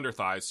you got Thunder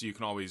Thighs, so you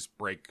can always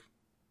break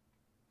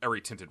every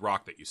tinted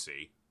rock that you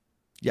see.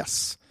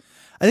 Yes.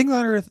 I think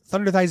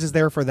Thunder Thighs is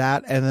there for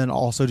that, and then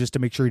also just to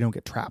make sure you don't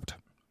get trapped.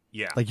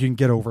 Yeah. Like you can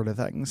get over to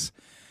things.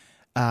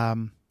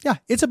 Yeah,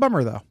 it's a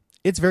bummer, though.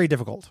 It's very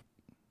difficult.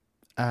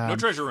 No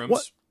treasure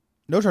rooms.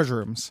 No treasure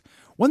rooms.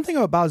 One thing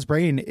about Bob's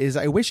Brain is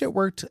I wish it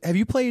worked. Have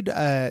you played,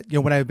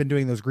 when I've been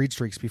doing those greed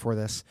streaks before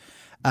this,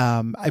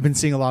 I've been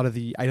seeing a lot of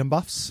the item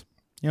buffs,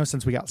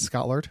 since we got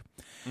Scotland.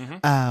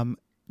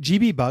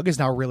 GB Bug is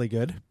now really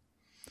good.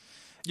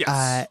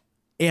 Yes.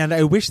 And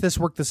I wish this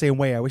worked the same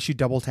way. I wish you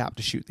double tap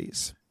to shoot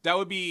these. That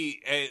would be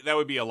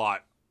a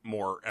lot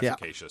more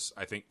efficacious,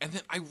 I think. And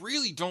then I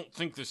really don't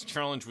think this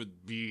challenge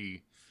would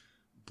be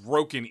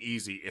broken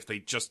easy if they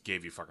just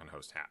gave you fucking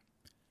Host Hat.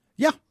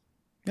 Yeah.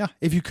 Yeah.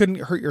 If you couldn't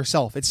hurt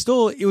yourself, it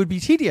would be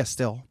tedious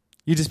still.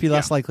 You'd just be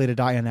less likely to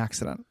die in an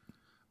accident.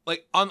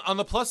 Like on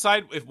the plus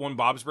side, if one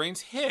Bob's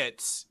Brains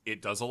hits,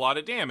 it does a lot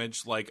of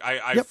damage. Like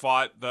I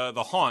fought the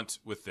Haunt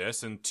with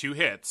this and 2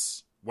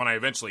 hits when I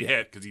eventually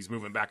hit because he's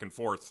moving back and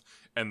forth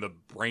and the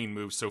brain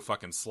moves so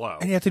fucking slow.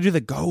 And you have to do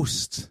the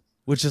ghost.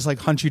 which just like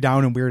hunt you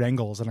down in weird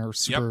angles and are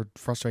super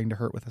frustrating to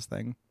hurt with this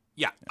thing.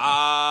 Yeah.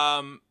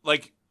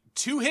 Like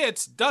 2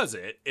 hits does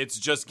it. It's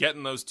just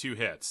getting those 2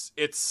 hits.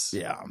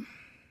 Yeah.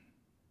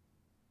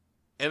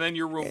 And then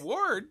your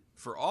reward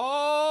for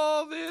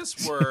all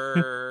this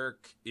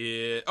work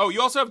is... Oh,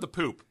 you also have the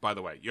poop, by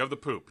the way. You have the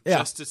poop. Yeah.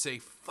 Just to say,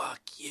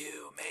 fuck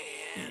you,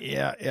 man.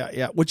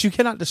 Yeah. Which you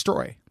cannot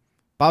destroy.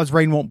 Bob's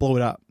brain won't blow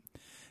it up.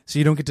 So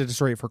you don't get to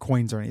destroy it for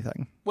coins or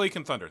anything. Well, you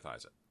can Thunder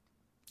Thighs it.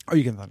 Oh,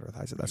 you can Thunder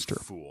Thighs it. That's true.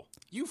 Fool.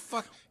 You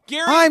fuck...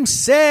 Gary... I'm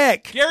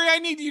sick! Gary, I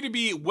need you to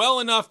be well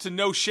enough to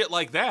know shit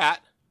like that.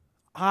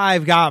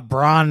 I've got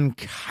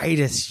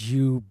bronchitis,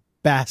 you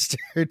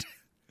bastard.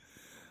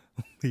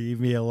 Leave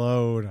me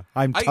alone.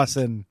 I'm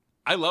Tussin.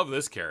 I love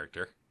this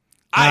character.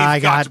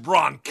 I've got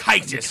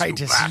bronchitis,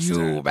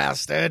 you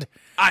bastard.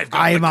 I've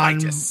got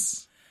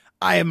bronchitis.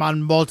 I am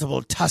on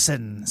multiple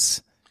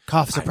Tussins.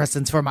 Cough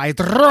suppressants for my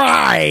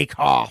dry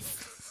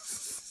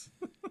cough.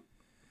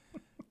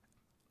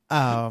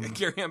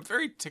 Gary, I'm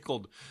very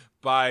tickled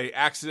by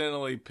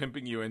accidentally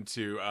pimping you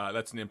into,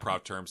 that's an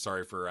improv term,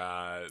 sorry for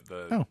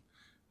the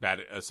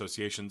bad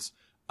associations,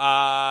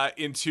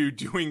 into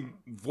doing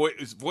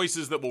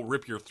voices that will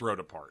rip your throat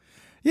apart.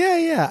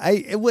 Yeah.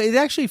 It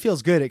actually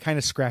feels good. It kind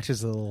of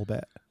scratches it a little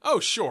bit. Oh,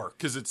 sure,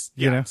 because it's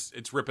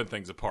it's ripping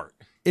things apart.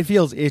 It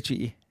feels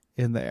itchy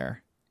in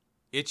there.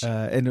 Itchy,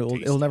 and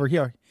it'll never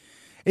heal.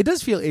 It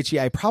does feel itchy.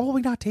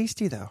 Probably not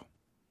tasty though.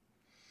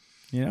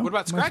 You know, what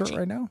about scratchy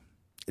right now?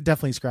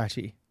 Definitely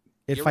scratchy.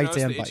 It you fights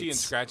and the bites. Itchy and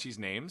Scratchy's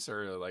names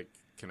are like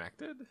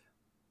connected.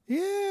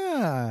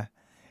 Yeah,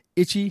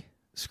 Itchy,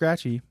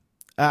 Scratchy.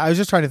 I was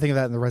just trying to think of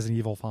that in the Resident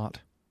Evil font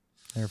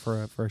there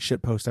for a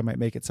shit post I might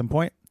make at some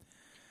point.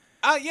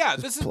 Yeah,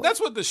 that's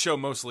what this show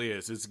mostly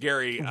is. It's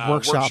Gary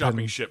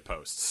workshopping shit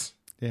posts.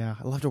 Yeah,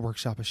 I love to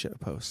workshop a shit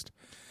post.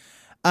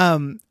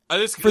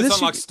 This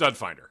unlocks Stud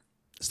Finder.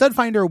 Stud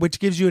Finder, which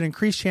gives you an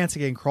increased chance of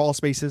getting crawl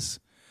spaces.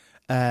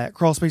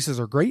 Crawl spaces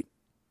are great.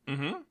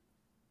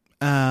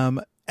 Mm-hmm.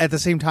 At the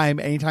same time,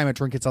 anytime a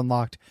trinket's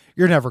unlocked,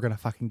 you're never going to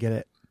fucking get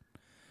it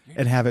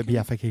and have it be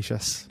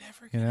efficacious. You're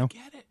never going to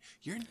get it.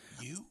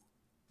 You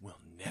will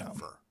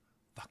never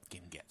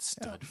fucking get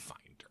Stud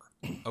Finder.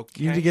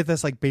 Okay. You need to get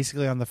this like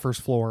basically on the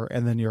first floor,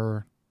 and then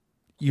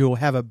you'll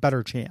have a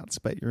better chance,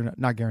 but you're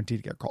not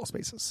guaranteed to get crawl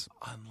spaces.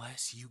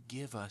 Unless you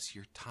give us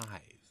your tithe,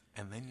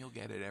 and then you'll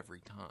get it every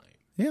time.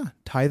 Yeah,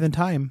 tithe and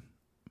time.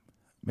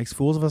 Makes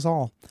fools of us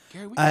all.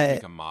 Gary, we gotta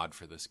make a mod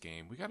for this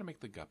game. We gotta make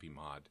the Guppy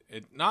mod.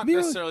 Not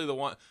necessarily the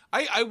one.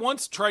 I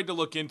once tried to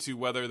look into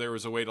whether there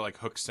was a way to like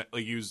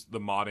use the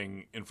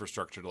modding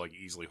infrastructure to like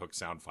easily hook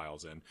sound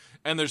files in,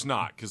 and there's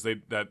not because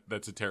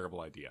that's a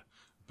terrible idea.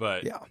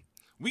 But yeah,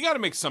 we gotta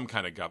make some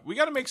kind of Guppy. We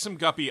gotta make some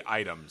Guppy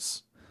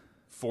items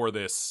for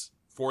this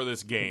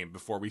game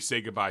before we say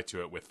goodbye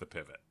to it with the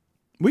pivot.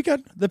 We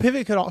could. The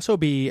pivot could also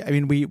be, I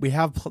mean, we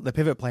have the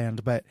pivot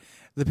planned, but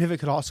the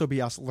pivot could also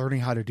be us learning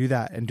how to do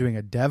that and doing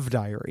a dev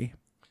diary.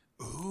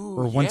 Ooh,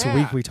 or once a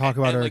week we talk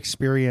about our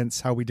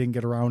experience, how we didn't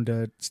get around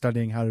to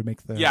studying how to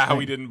make the how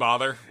we didn't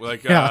bother.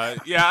 Like I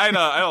had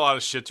a lot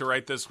of shit to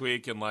write this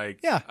week, and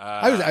like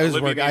I was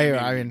working.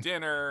 I mean,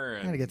 dinner.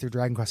 And... I had to get through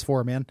Dragon Quest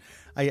IV, man.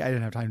 I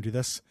didn't have time to do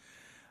this.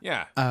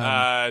 Yeah,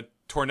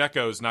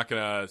 Torneco's not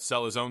going to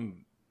sell his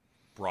own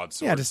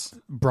broadswords. Yeah, just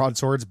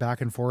broadswords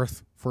back and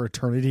forth for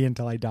eternity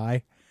until I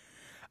die.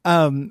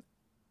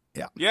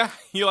 Yeah,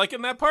 you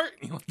liking that part?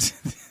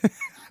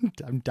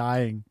 I'm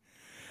dying.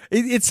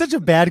 It's such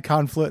a bad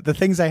conflict. The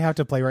things I have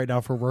to play right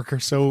now for work are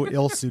so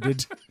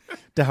ill-suited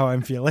to how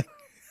I'm feeling.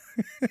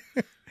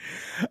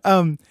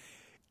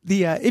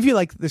 If you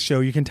like the show,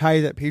 you can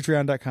tithe at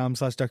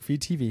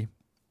patreon.com/duckfeedtv.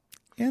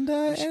 And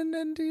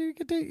you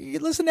get to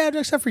listen to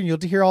Abject Suffering. You'll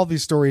hear all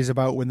these stories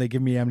about when they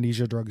give me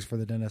amnesia drugs for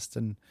the dentist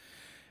and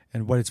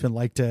what it's been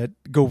like to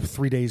go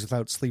 3 days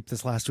without sleep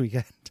this last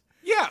weekend.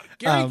 Yeah,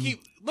 Gary.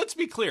 Let's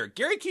be clear.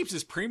 Gary keeps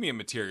his premium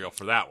material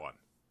for that one.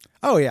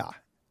 Oh yeah,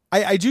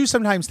 I do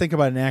sometimes think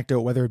about an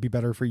anecdote whether it'd be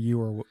better for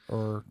you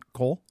or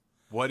Cole.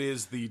 What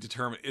is the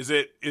Is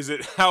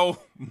it how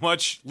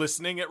much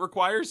listening it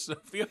requires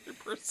of the other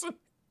person?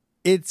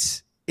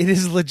 It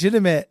is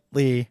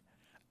legitimately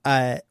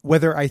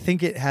whether I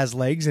think it has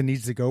legs and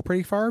needs to go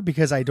pretty far,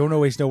 because I don't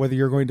always know whether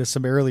you're going to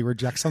summarily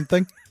reject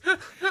something.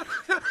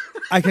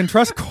 I can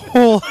trust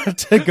Cole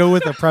to go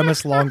with a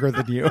premise longer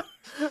than you.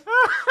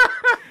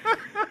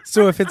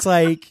 So if it's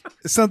like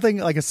something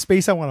like a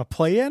space I want to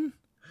play in,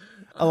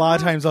 a lot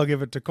of times I'll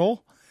give it to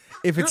Cole.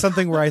 If it's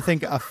something where I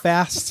think a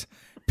fast,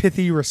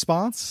 pithy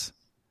response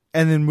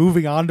and then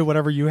moving on to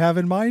whatever you have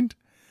in mind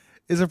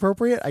is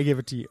appropriate, I give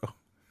it to you.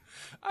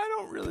 I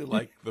don't really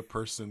like the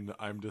person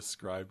I'm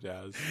described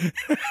as.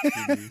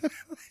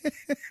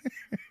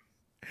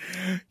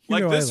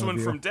 Like this one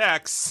from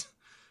Dex.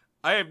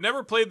 I have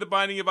never played the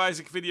Binding of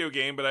Isaac video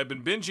game, but I've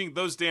been binging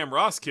Those Damn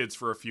Ross Kids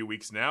for a few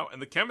weeks now, and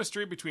the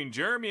chemistry between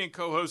Jeremy and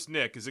co-host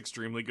Nick is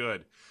extremely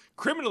good.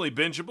 Criminally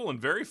bingeable and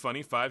very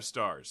funny, 5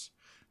 stars.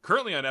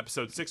 Currently on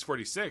episode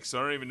 646, so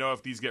I don't even know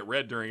if these get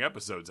read during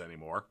episodes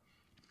anymore.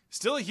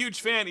 Still a huge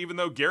fan, even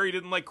though Gary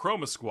didn't like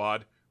Chroma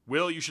Squad.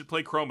 Will, you should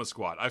play Chroma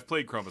Squad. I've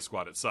played Chroma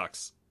Squad. It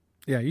sucks.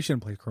 Yeah, you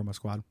shouldn't play Chroma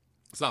Squad.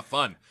 It's not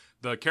fun.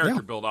 The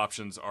character build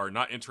options are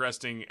not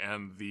interesting,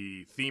 and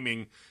the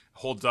theming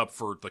holds up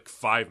for like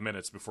 5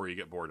 minutes before you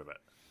get bored of it.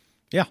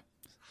 Yeah.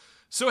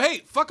 So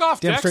hey, fuck off,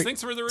 Damn Dex. straight.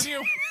 Thanks for the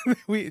review.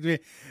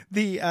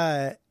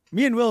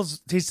 Me and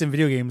Will's taste in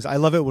video games, I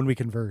love it when we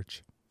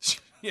converge.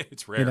 Yeah,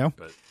 it's rare,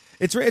 but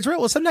it's rare.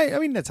 Well, sometimes, I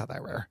mean, that's not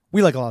that rare.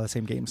 We like a lot of the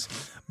same games,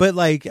 but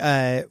like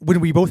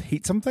when we both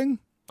hate something,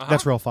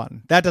 that's real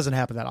fun. That doesn't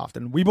happen that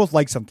often. We both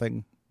like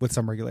something with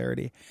some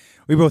regularity.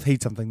 We both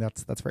hate something.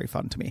 That's very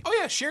fun to me. Oh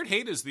yeah, shared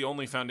hate is the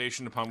only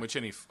foundation upon which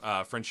any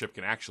friendship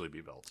can actually be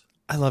built.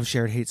 I love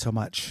shared hate so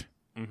much.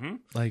 Mm-hmm.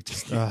 Like,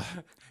 just,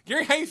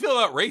 Gary, how you feel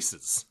about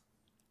races?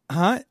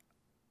 huh?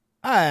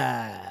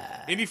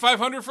 Indy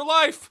 500 for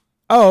life.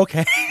 Oh,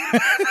 okay.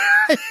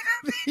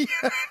 You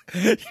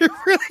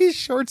really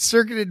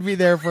short-circuited me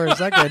there for a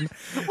second,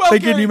 thinking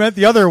Gary, you meant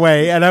the other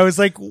way, and I was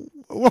like,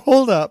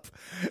 hold up.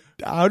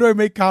 How do I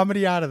make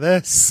comedy out of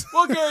this?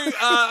 Well, Gary,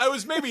 I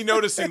was maybe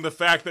noticing the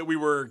fact that we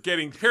were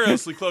getting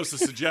perilously close to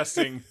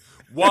suggesting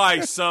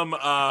why some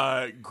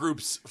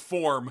groups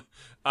form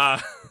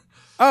out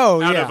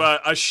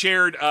of a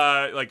shared,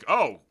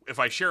 if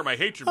I share my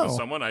hatred with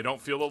someone, I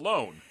don't feel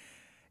alone.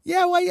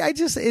 Yeah, well,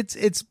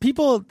 it's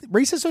people,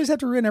 racists always have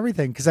to ruin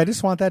everything, because I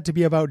just want that to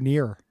be about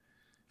Nier.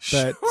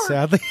 But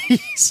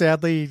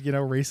sadly,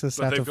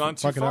 racists have to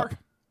fuck it up.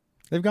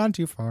 They've gone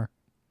too far.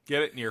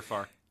 Get it? Near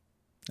far.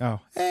 Oh.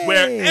 Hey.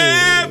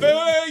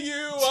 Wherever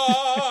you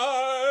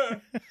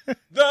are,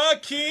 the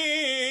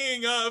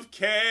king of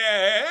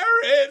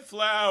carrot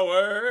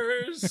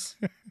flowers.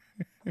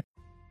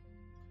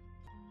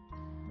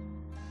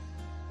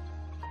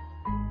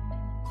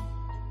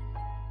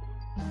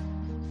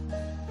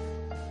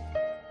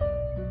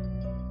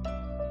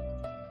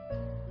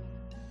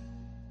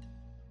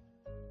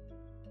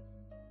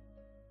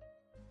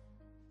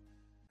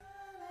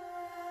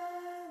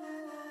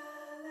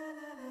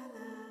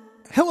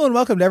 Hello and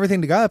welcome to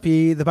Everything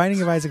Tagapi, the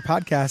Binding of Isaac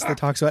podcast that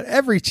talks about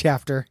every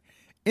chapter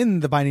in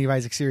the Binding of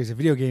Isaac series of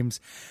video games.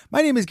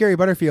 My name is Gary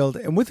Butterfield,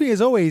 and with me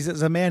as always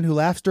is a man who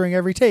laughs during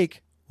every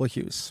take, Will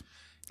Hughes.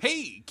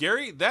 Hey,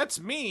 Gary, that's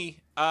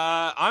me.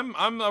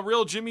 I'm a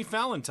real Jimmy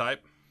Fallon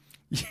type.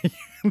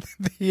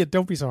 Yeah,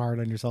 don't be so hard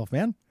on yourself,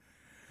 man.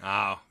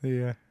 Oh.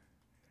 Yeah.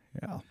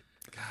 God,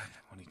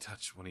 when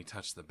he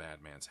touched the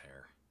bad man's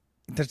hair.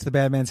 Touch the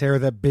bad man's hair,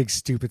 that big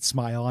stupid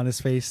smile on his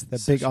face,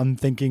 that big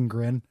unthinking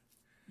grin.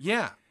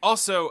 Yeah.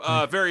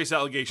 Also, various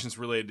allegations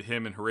related to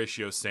him and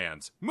Horatio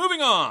Sands. Moving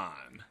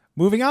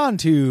on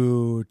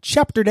to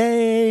Chapter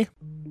Day.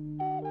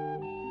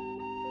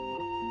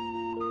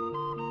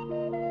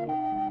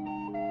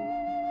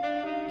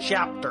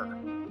 Chapter.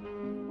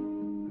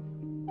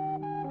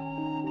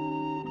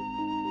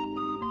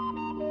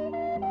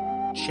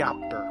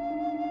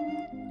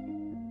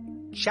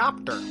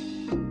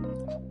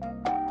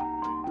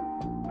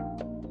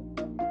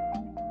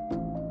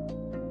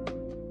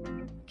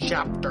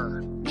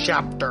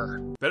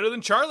 Better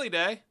than Charlie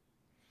Day.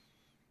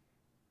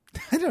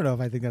 I don't know if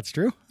I think that's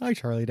true. I like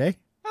Charlie Day.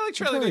 I like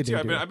Charlie Day too.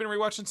 I've been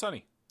rewatching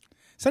Sunny.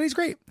 Sunny's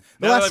great.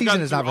 The last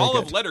season is not very all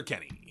good. Of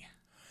Letterkenny.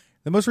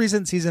 The most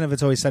recent season of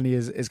It's Always Sunny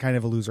is kind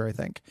of a loser, I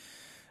think.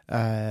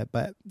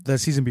 But the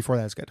season before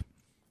that is good.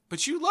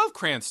 But you love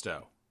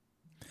Cranstow.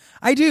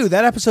 I do.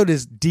 That episode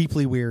is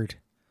deeply weird.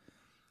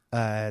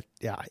 Yeah,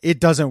 it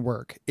doesn't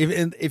work.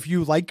 If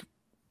you like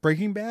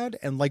Breaking Bad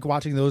and like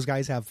watching those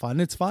guys have fun,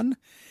 it's fun.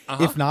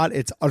 If not,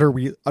 it's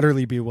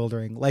utterly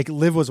bewildering. Like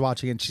Liv was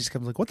watching and she's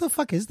kind of like, what the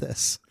fuck is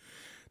this?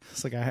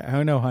 It's like, I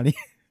don't know, honey.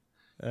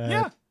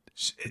 Yeah.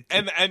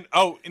 And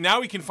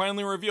now we can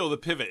finally reveal the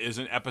Pivot is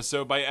an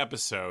episode by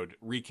episode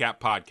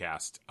recap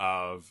podcast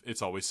of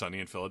It's Always Sunny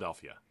in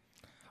Philadelphia.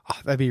 Oh,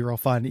 that'd be real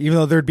fun. Even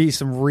though there'd be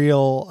some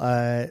real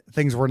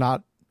things we're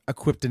not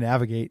equipped to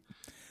navigate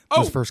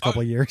those first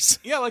couple of years.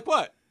 Yeah, like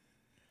what?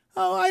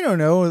 Oh, I don't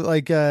know.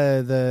 Like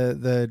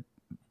the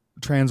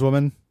trans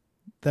woman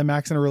that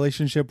Mac's in a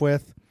relationship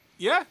with.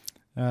 Yeah.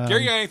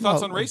 Gary, you got any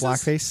thoughts on races?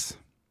 Blackface.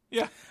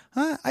 Yeah.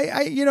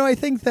 I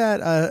think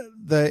that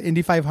the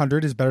Indy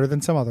 500 is better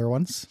than some other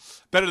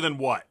ones. Better than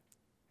what?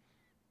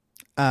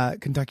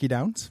 Kentucky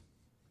Downs.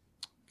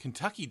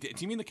 Kentucky? Do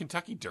you mean the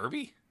Kentucky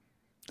Derby?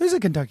 There's a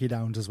Kentucky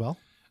Downs as well.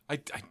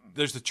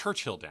 There's the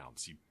Churchill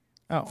Downs. You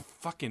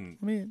fucking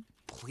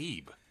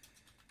plebe.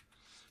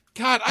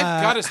 God,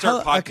 I've got to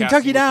start podcasting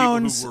Kentucky with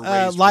Downs, people who were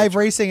raised live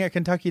racing at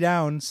Kentucky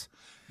Downs.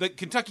 The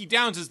Kentucky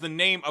Downs is the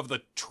name of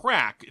the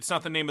track. It's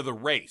not the name of the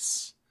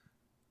race.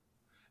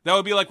 That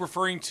would be like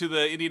referring to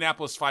the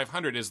Indianapolis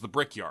 500 as the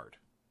Brickyard,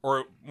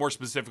 or more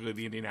specifically,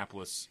 the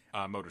Indianapolis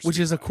Motor Speedway. Which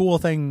is a cool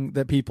thing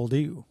that people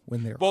do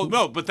when they're cool.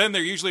 No, but then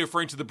they're usually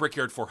referring to the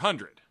Brickyard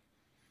 400.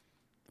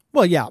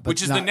 Well, yeah, but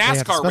which is the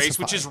NASCAR race,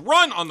 which is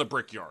run on the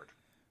Brickyard.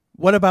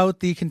 What about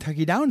the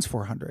Kentucky Downs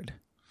 400?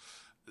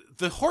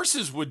 The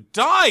horses would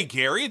die,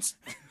 Gary. It's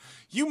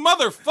you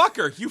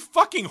motherfucker, you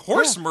fucking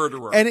horse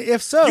murderer. And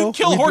if so, you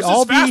kill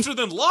horses faster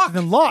than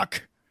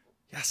Luck.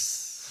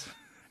 Yes.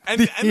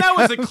 And that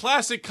was a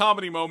classic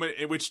comedy moment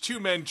in which two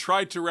men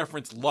tried to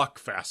reference luck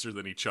faster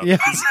than each other.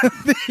 Yes.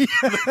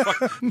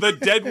 The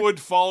Deadwood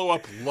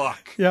follow-up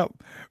Luck. Yep.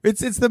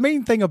 It's the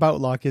main thing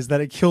about Luck is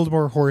that it killed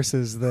more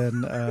horses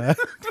than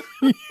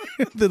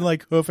than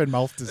like hoof and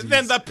mouth disease.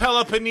 Then the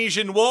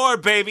Peloponnesian War,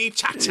 baby.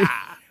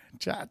 Cha-cha.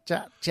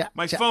 Cha.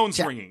 My phone's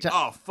ringing.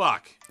 Oh,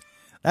 fuck.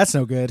 That's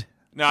no good.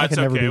 No, that it's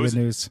can never okay. be good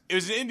news. It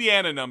was an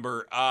Indiana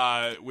number,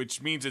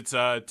 which means it's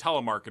a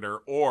telemarketer,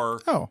 or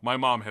my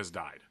mom has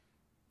died.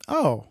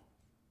 Oh,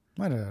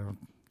 I don't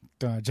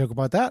joke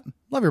about that.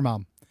 Love your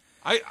mom.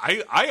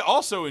 I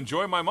also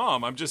enjoy my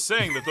mom. I'm just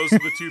saying that those are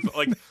the two.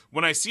 Like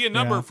when I see a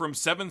number from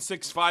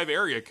 765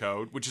 area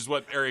code, which is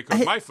what area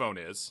code my phone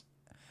is.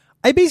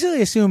 I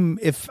basically assume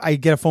if I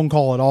get a phone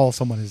call at all,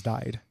 someone has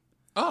died.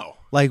 Oh,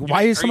 like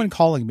why is someone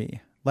calling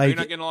me? Like, are you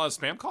not getting a lot of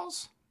spam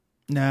calls?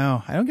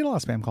 No, I don't get a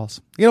lot of spam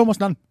calls. I get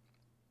almost none.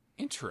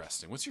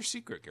 Interesting. What's your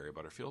secret, Gary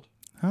Butterfield?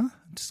 Huh?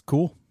 Just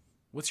cool.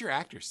 What's your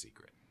actor's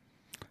secret?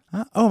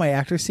 My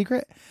actor's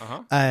secret?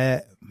 Uh-huh.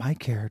 My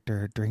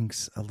character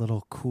drinks a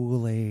little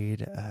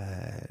Kool-Aid,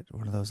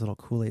 one of those little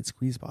Kool-Aid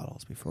squeeze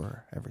bottles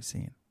before every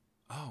scene.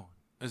 Oh,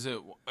 is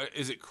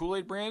it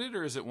Kool-Aid branded,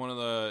 or is it one of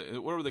the,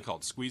 what were they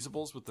called?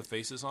 Squeezables with the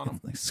faces on them?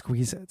 Like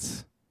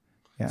Squeeze-Its.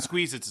 Yeah.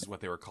 Squeeze-Its is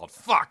what they were called.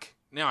 Fuck!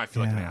 Now I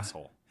feel like an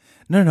asshole.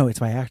 No,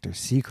 it's my actor's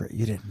secret.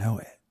 You didn't know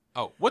it.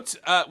 Oh, what's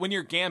when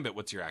you're Gambit,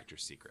 what's your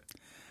actor's secret?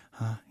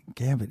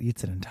 Gambit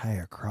eats an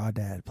entire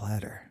crawdad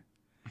platter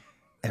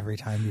every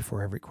time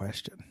before every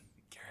question.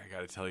 Gary, I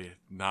gotta tell you,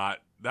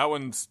 that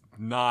one's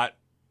not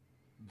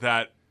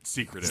that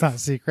secretive. It's not a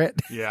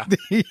secret. Yeah.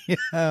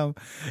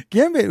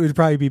 Gambit would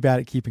probably be bad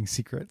at keeping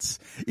secrets,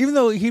 even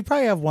though he'd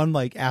probably have one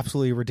like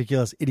absolutely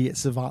ridiculous idiot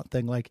savant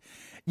thing like,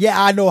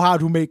 yeah, I know how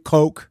to make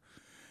Coke.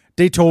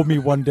 They told me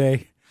one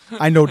day.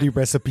 I know the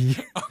recipe.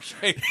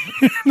 Okay.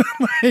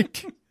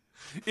 Like,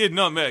 it's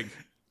nutmeg.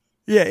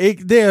 Yeah,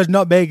 there's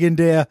nutmeg in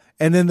there,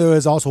 and then there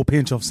is also a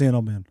pinch of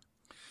cinnamon.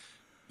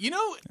 You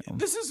know,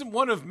 this is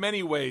one of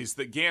many ways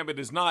that Gambit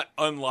is not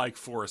unlike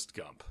Forrest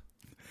Gump.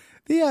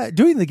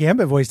 Doing the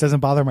Gambit voice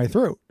doesn't bother my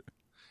throat.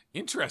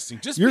 Interesting.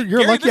 You're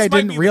Gary, lucky I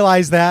didn't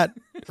realize that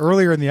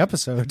earlier in the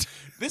episode.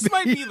 This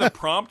might be the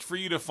prompt for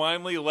you to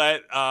finally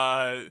let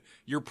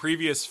your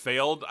previous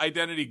failed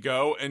identity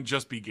go and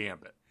just be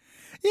Gambit.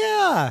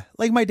 Yeah,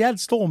 like my dad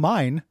stole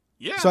mine.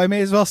 Yeah. So I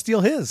may as well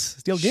steal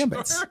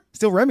Gambit's. Sure.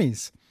 Steal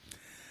Remy's.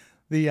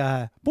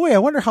 I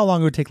wonder how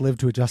long it would take Liv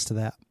to adjust to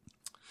that.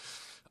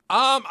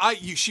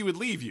 She would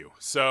leave you,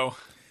 so.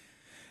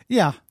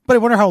 Yeah, but I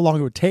wonder how long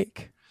it would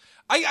take.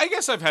 I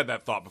guess I've had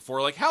that thought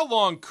before. Like, how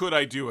long could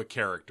I do a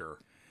character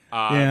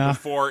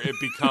before it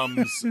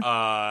becomes...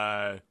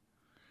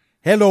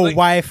 Hello,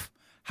 wife.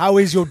 How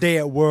is your day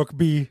at work,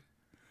 B?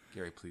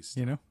 Gary, please.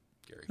 You know?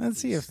 Gary, let's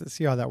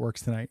see how that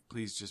works tonight.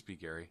 Please just be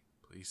Gary.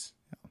 Please.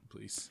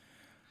 Please.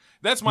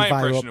 That's my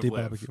impression of Liv,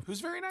 barbecue.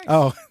 Who's very nice.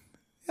 Oh,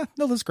 yeah.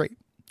 No, that's great.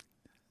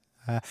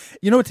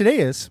 You know what today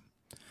is?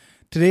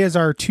 Today is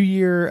our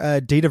 2-year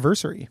date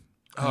anniversary.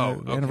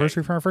 Okay.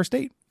 Anniversary from our first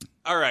date.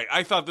 All right.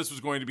 I thought this was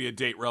going to be a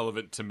date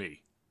relevant to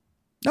me.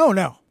 No.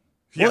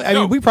 Yeah, well, I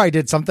mean, we probably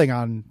did something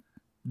on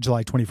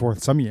July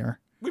 24th some year.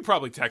 We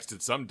probably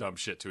texted some dumb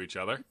shit to each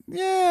other.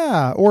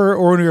 Yeah.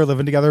 Or when we were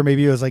living together,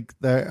 maybe it was like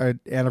the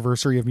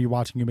anniversary of me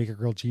watching you make a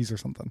grilled cheese or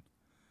something.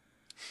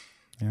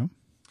 Yeah.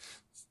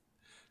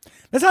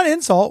 That's not an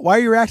insult. Why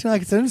are you reacting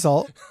like it's an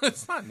insult?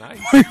 It's not nice.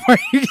 Why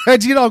are you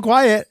get all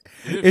quiet?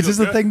 It's just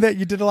good. a thing that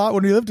you did a lot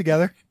when we lived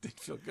together. It didn't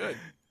feel good.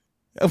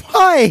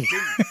 Why?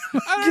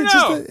 I don't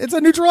know. It's a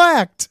neutral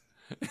act.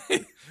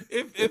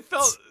 It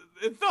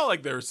felt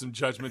like there was some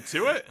judgment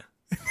to it.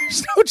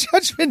 There's no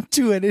judgment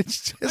to it.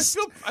 It's just.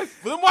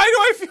 Then why do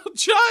I feel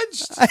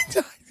judged? I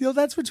feel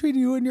that's between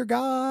you and your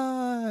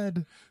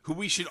God. Who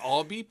we should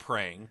all be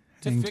praying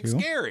to fix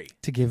Gary.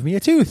 To give me a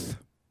tooth.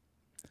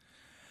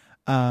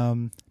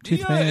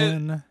 Tooth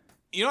Man.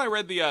 I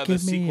read the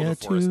sequel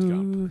to Forrest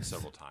Gump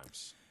several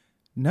times.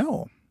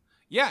 No.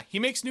 Yeah, he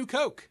makes new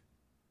Coke.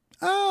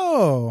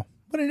 Oh,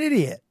 what an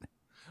idiot.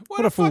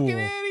 What a fool. Fucking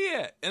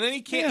idiot. And then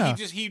he can't,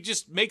 he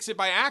just makes it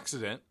by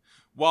accident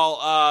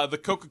while the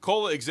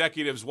Coca-Cola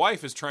executive's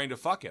wife is trying to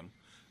fuck him.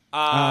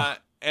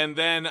 And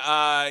then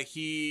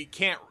he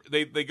can't,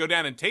 they go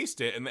down and taste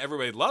it and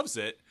everybody loves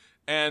it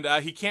and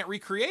he can't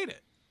recreate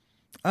it.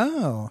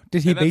 Oh,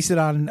 did he base it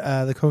on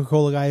the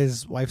Coca-Cola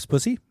guy's wife's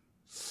pussy?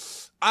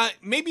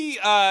 Maybe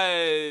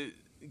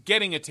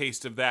getting a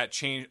taste of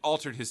that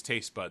altered his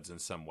taste buds in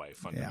some way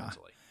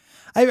fundamentally.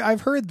 Yeah.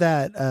 I've heard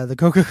that the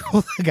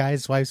Coca-Cola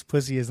guy's wife's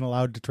pussy isn't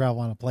allowed to travel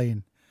on a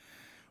plane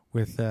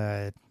with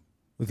the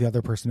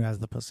other person who has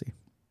the pussy.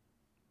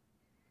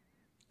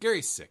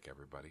 Gary's sick,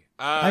 everybody.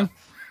 I'm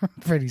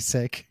pretty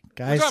sick,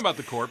 guys. We're talking about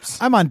the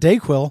corpse. I'm on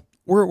Dayquil.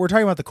 We're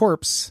talking about the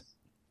corpse.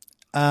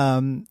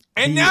 And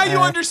now you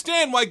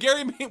understand why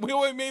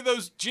we made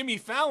those Jimmy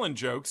Fallon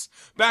jokes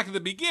back at the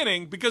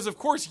beginning, because of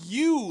course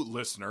you,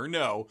 listener,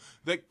 know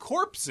that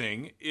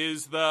corpsing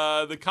is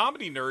the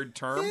comedy nerd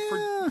term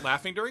for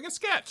laughing during a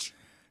sketch.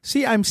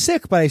 See, I'm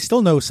sick, but I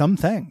still know some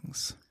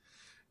things.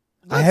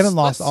 I haven't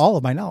lost all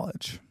of my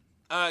knowledge.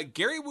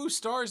 Gary Wu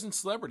stars and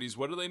celebrities.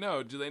 What do they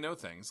know? Do they know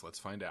things? Let's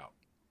find out.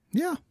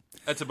 Yeah.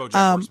 That's a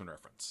BoJack Horseman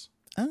reference.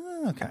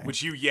 Okay.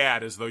 Which you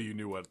yadd as though you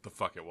knew what the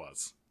fuck it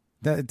was.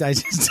 I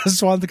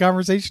just wanted the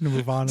conversation to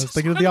move on. I was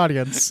thinking of the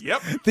audience.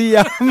 Yep.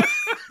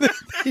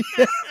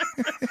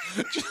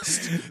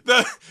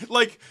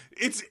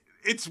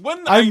 It's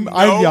when I'm the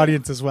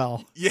audience as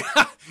well. Yeah,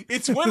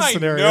 it's when I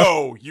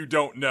know you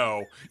don't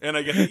know, and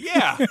I get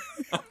yeah.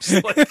 I'm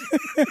just like, you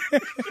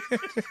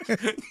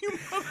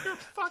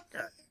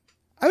motherfucker.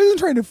 I wasn't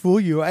trying to fool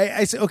you.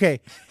 I said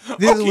okay.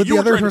 Would the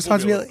other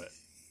response be like,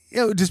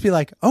 it would just be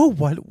like, oh,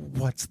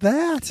 what's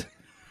that?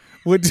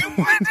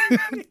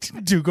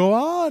 Do go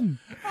on.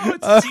 Oh,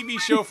 it's a TV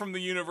show from the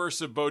universe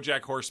of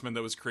BoJack Horseman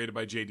that was created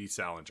by J.D.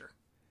 Salinger.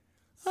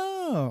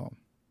 Oh.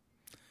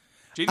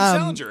 J.D.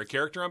 Salinger, a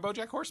character on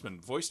BoJack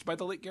Horseman, voiced by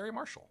the late Gary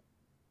Marshall.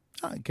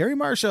 Gary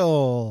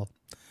Marshall,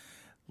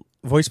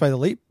 voiced by the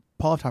late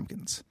Paula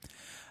Tompkins.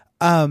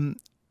 Paula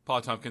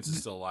Tompkins is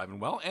still alive and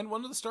well, and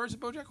one of the stars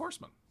of BoJack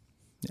Horseman.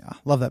 Yeah,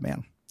 love that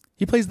man.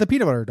 He plays the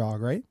peanut butter dog,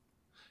 right?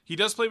 He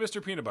does play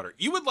Mr. Peanut Butter.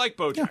 You would like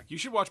BoJack. Yeah. You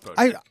should watch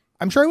BoJack.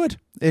 I'm sure I would.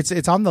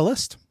 It's on the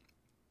list.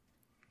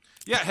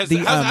 Yeah, how's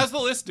the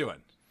list doing?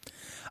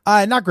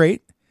 Not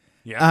great.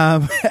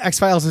 Yeah.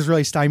 X-Files has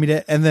really stymied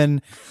it, and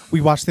then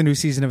we watched the new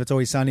season of It's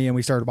Always Sunny, and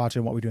we started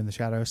watching What We Do in the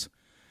Shadows.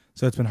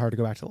 So it's been hard to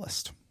go back to the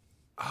list.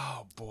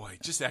 Oh boy,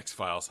 just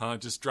X-Files, huh?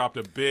 Just dropped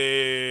a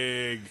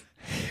big.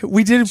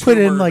 We did put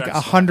in like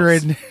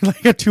 100,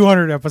 like a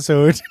 200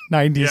 episode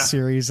 90s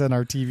series on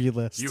our TV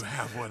list. You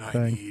have what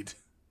I need.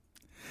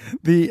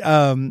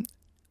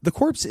 The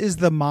corpse is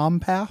the mom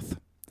path,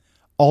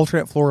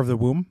 alternate floor of the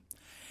womb,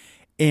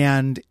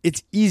 and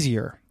it's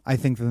easier, I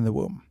think, than the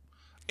womb.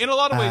 In a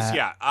lot of ways,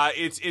 yeah.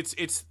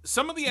 It's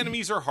some of the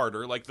enemies are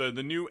harder. Like the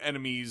new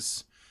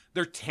enemies,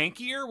 they're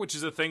tankier, which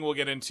is a thing we'll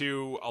get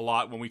into a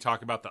lot when we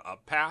talk about the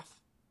up path.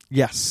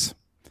 Yes.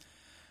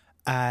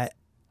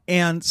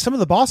 And some of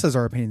the bosses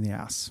are a pain in the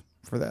ass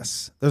for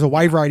this. There's a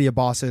wide variety of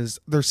bosses.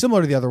 They're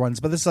similar to the other ones,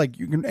 but this is like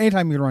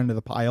anytime you run into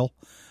the pile,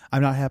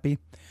 I'm not happy.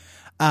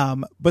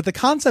 But the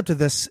concept of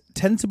this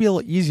tends to be a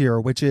little easier,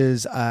 which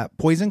is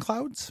poison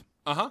clouds.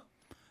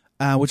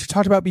 Which we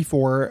talked about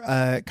before.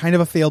 Kind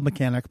of a failed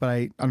mechanic, but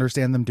I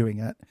understand them doing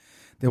it.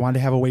 They wanted to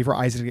have a way for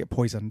Isaac to get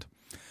poisoned.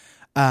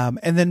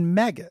 And then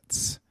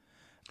maggots.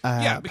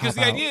 Because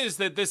the idea is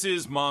that this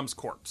is mom's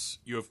corpse.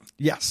 You've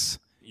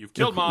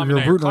killed mom and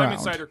now you're climbing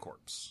inside her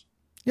corpse.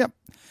 Yep.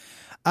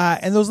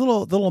 And those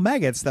little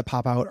maggots that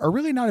pop out are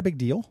really not a big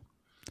deal.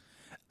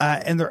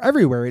 And they're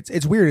everywhere.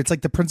 It's weird. It's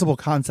like the principal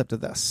concept of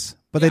this.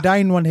 But they die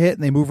in one hit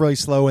and they move really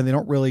slow and they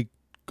don't really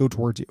go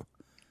towards you.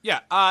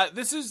 Yeah.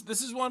 This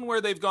is one where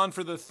they've gone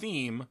for the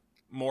theme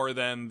more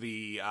than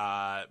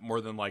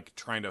like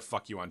trying to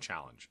fuck you on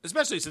challenge.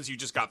 Especially since you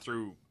just got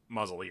through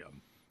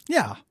Mausoleum.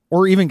 Yeah.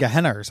 Or even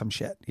Gehenna or some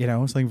shit,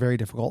 something very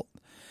difficult.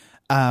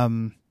 Yeah.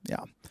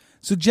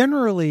 So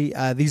generally,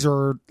 these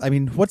are,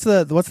 what's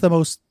the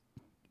most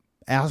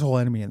asshole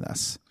enemy in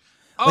this?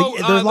 Oh,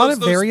 there's a lot of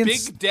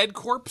variants. Big dead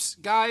corpse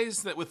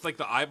guys that with like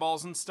the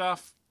eyeballs and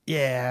stuff.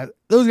 Yeah,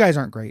 those guys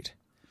aren't great.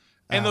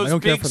 And those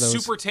big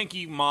super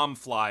tanky mom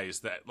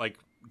flies that like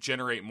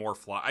generate more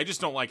fly. I just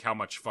don't like how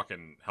much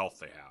fucking health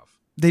they have.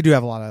 They do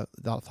have a lot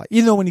of fly.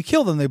 Even though when you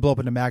kill them, they blow up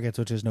into maggots,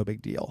 which is no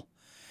big deal.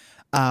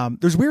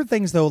 There's weird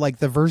things though, like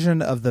the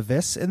version of the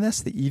Vis in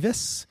this, the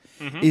Evis,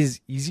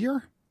 is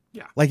easier.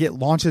 Yeah, like it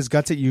launches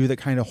guts at you that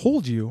kind of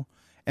hold you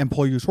and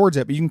pull you towards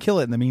it, but you can kill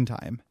it in the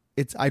meantime.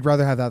 I'd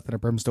rather have that than a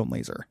brimstone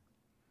laser.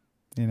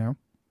 Yeah.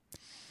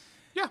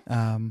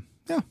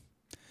 Yeah.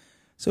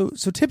 So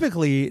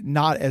typically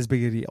not as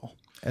big a deal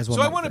as one.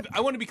 So I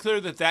want to be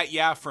clear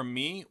that from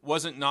me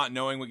wasn't not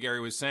knowing what Gary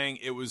was saying.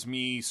 It was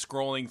me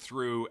scrolling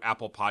through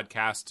Apple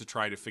Podcasts to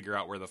try to figure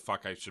out where the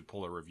fuck I should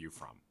pull a review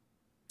from.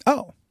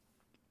 Oh,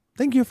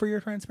 thank you for your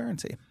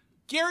transparency,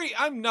 Gary.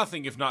 I'm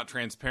nothing if not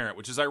transparent,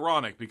 which is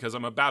ironic because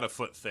I'm about a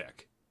foot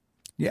thick.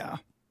 Yeah.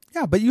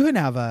 Yeah, but you can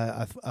have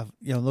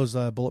those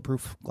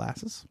bulletproof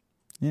glasses.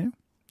 Yeah.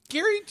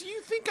 Gary, do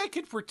you think I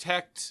could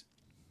protect?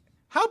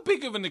 How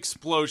big of an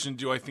explosion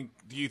do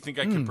you think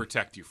I could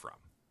protect you from?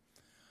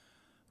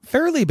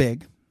 Fairly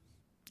big.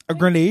 A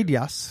grenade,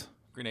 yes.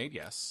 Grenade,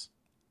 yes.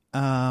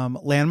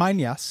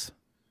 Landmine, yes.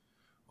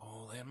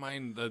 Oh,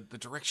 landmine. The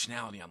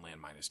directionality on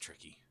landmine is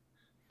tricky.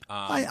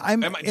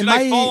 Did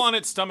I fall on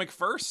its stomach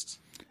first?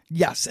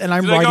 Yes, and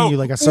I'm riding you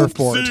like a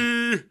surfboard.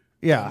 Oopsie.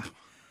 Yeah.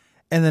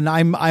 And then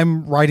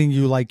I'm riding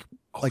you like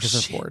a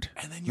surfboard.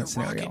 And then you're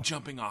rocket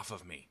jumping off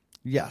of me.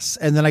 Yes,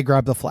 and then I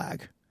grab the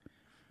flag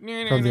from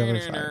the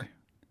other side.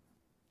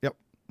 Yep.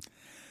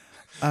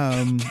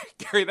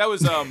 Gary, that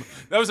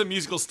was a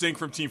musical sting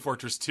from Team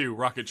Fortress 2,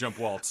 Rocket Jump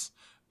Waltz.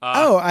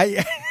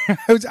 I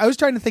was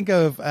trying to think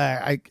of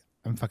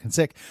I'm fucking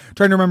sick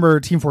trying to remember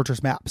Team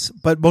Fortress maps,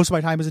 but most of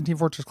my time is in Team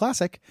Fortress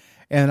Classic,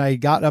 and I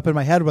got up in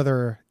my head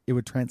whether it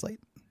would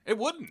translate. It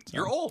wouldn't. So,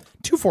 you're old.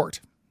 2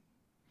 Fort.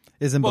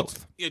 Is in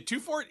both. Yeah, 2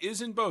 Fort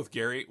is in both,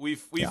 Gary. We've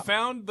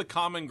found the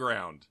common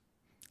ground.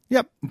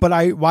 Yep.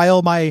 But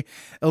while a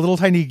little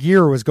tiny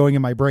gear was going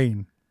in my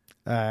brain,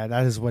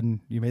 that is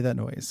when you made that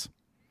noise.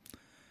 I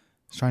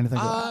was trying to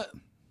think of that.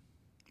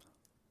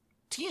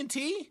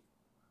 TNT?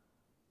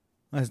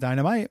 That's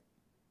dynamite.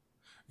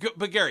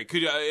 But Gary,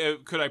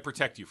 could I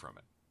protect you from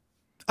it?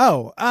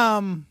 Oh,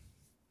 let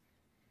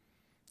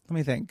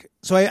me think.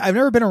 So I've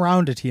never been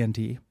around a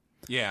TNT.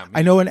 Yeah.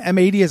 I know an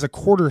M80 is a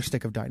quarter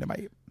stick of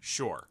dynamite.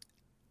 Sure.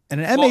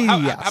 And an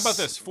M80, yes. How about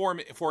this? Four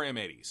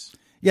M80s.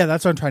 Yeah,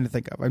 that's what I'm trying to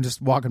think of. I'm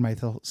just walking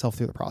myself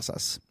through the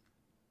process.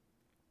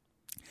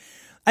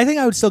 I think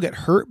I would still get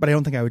hurt, but I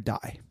don't think I would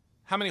die.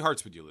 How many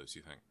hearts would you lose,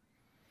 you think?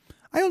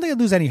 I don't think I'd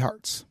lose any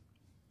hearts.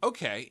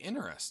 Okay,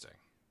 interesting.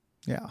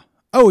 Yeah.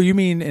 Oh, you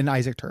mean in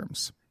Isaac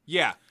terms?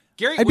 Yeah.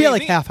 Gary, I'd be at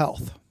like half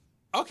health.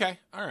 Okay,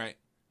 all right.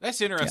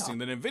 That's interesting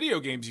that in video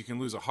games you can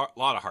lose a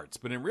lot of hearts,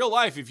 but in real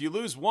life, if you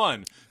lose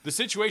one, the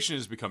situation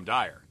has become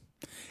dire.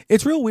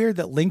 It's real weird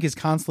that Link is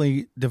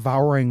constantly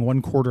devouring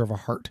 1/4 of a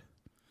heart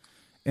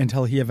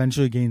until he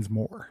eventually gains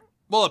more.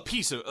 Well, a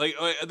piece of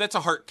that's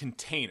a heart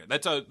container.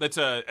 That's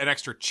an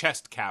extra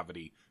chest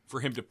cavity for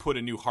him to put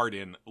a new heart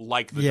in,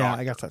 like the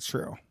doctor. I guess that's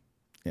true.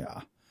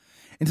 Yeah,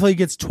 until he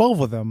gets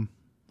 12 of them,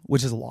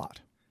 which is a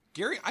lot.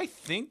 Gary, I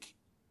think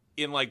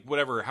in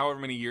however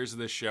many years of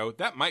this show,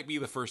 that might be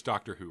the first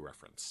Doctor Who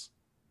reference.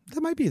 That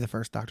might be the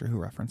first Doctor Who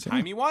reference. Yeah.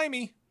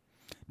 Timey-wimey.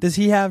 Does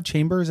he have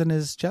chambers in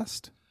his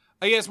chest?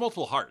 He has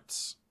multiple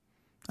hearts.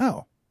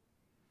 Oh.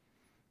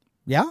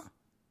 Yeah?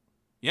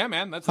 Yeah,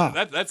 man.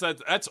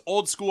 That's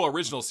old school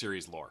original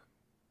series lore.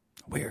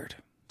 Weird.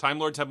 Time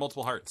Lords have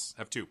multiple hearts.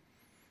 Have 2.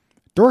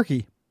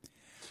 Dorky.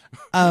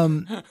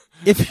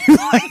 If you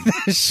like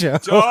this show.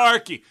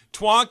 Dorky.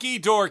 Twonky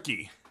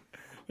dorky.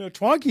 No,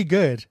 Twonky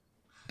good.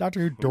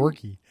 Doctor Who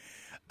dorky.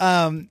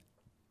 The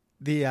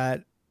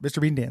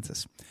Mr. Bean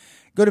dances.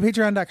 Go to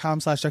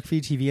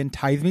patreon.com/duckfeedtv and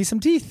tithe me some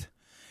teeth.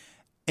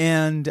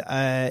 And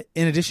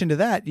in addition to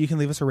that, you can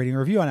leave us a rating or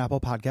review on Apple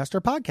Podcast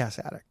or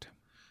Podcast Addict.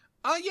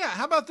 Yeah.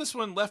 How about this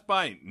one left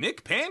by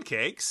Nick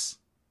Pancakes?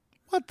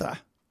 What the?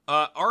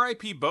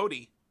 R.I.P.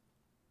 Bodie.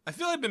 I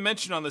feel I've been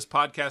mentioned on this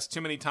podcast too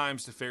many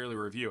times to fairly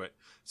review it.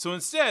 So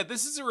instead,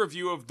 this is a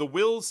review of The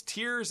Will's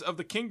Tears of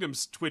the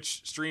Kingdom's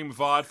Twitch stream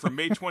VOD from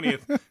May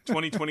 20th,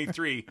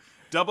 2023.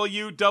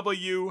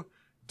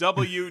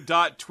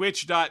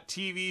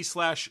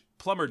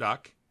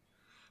 www.twitch.tv/plumberduck.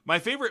 My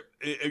favorite...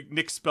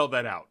 Nick spelled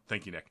that out.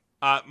 Thank you, Nick.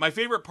 My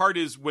favorite part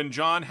is when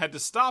John had to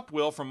stop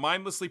Will from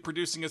mindlessly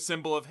producing a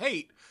symbol of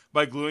hate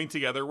by gluing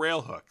together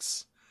rail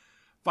hooks.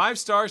 5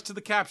 stars to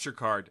the capture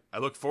card. I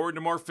look forward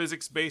to more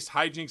physics-based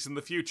hijinks in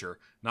the future.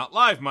 Not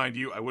live, mind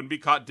you. I wouldn't be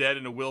caught dead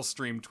in a Will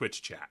stream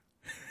Twitch chat.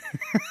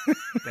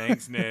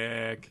 Thanks,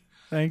 Nick.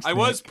 Thanks, I Nick.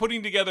 was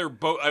putting together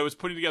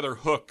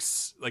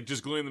hooks, like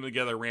just gluing them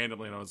together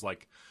randomly, and I was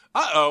like,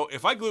 uh-oh,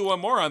 if I glue one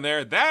more on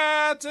there,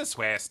 that's a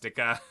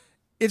swastika.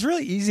 It's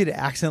really easy to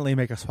accidentally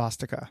make a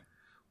swastika.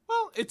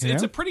 Well, it's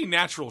a pretty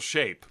natural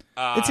shape.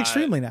 It's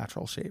extremely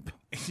natural shape.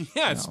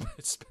 Yeah,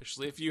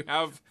 especially if you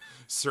have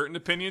certain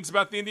opinions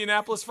about the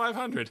Indianapolis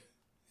 500.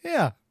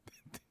 Yeah.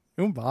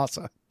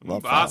 Umbasa.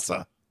 Love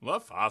Fasa.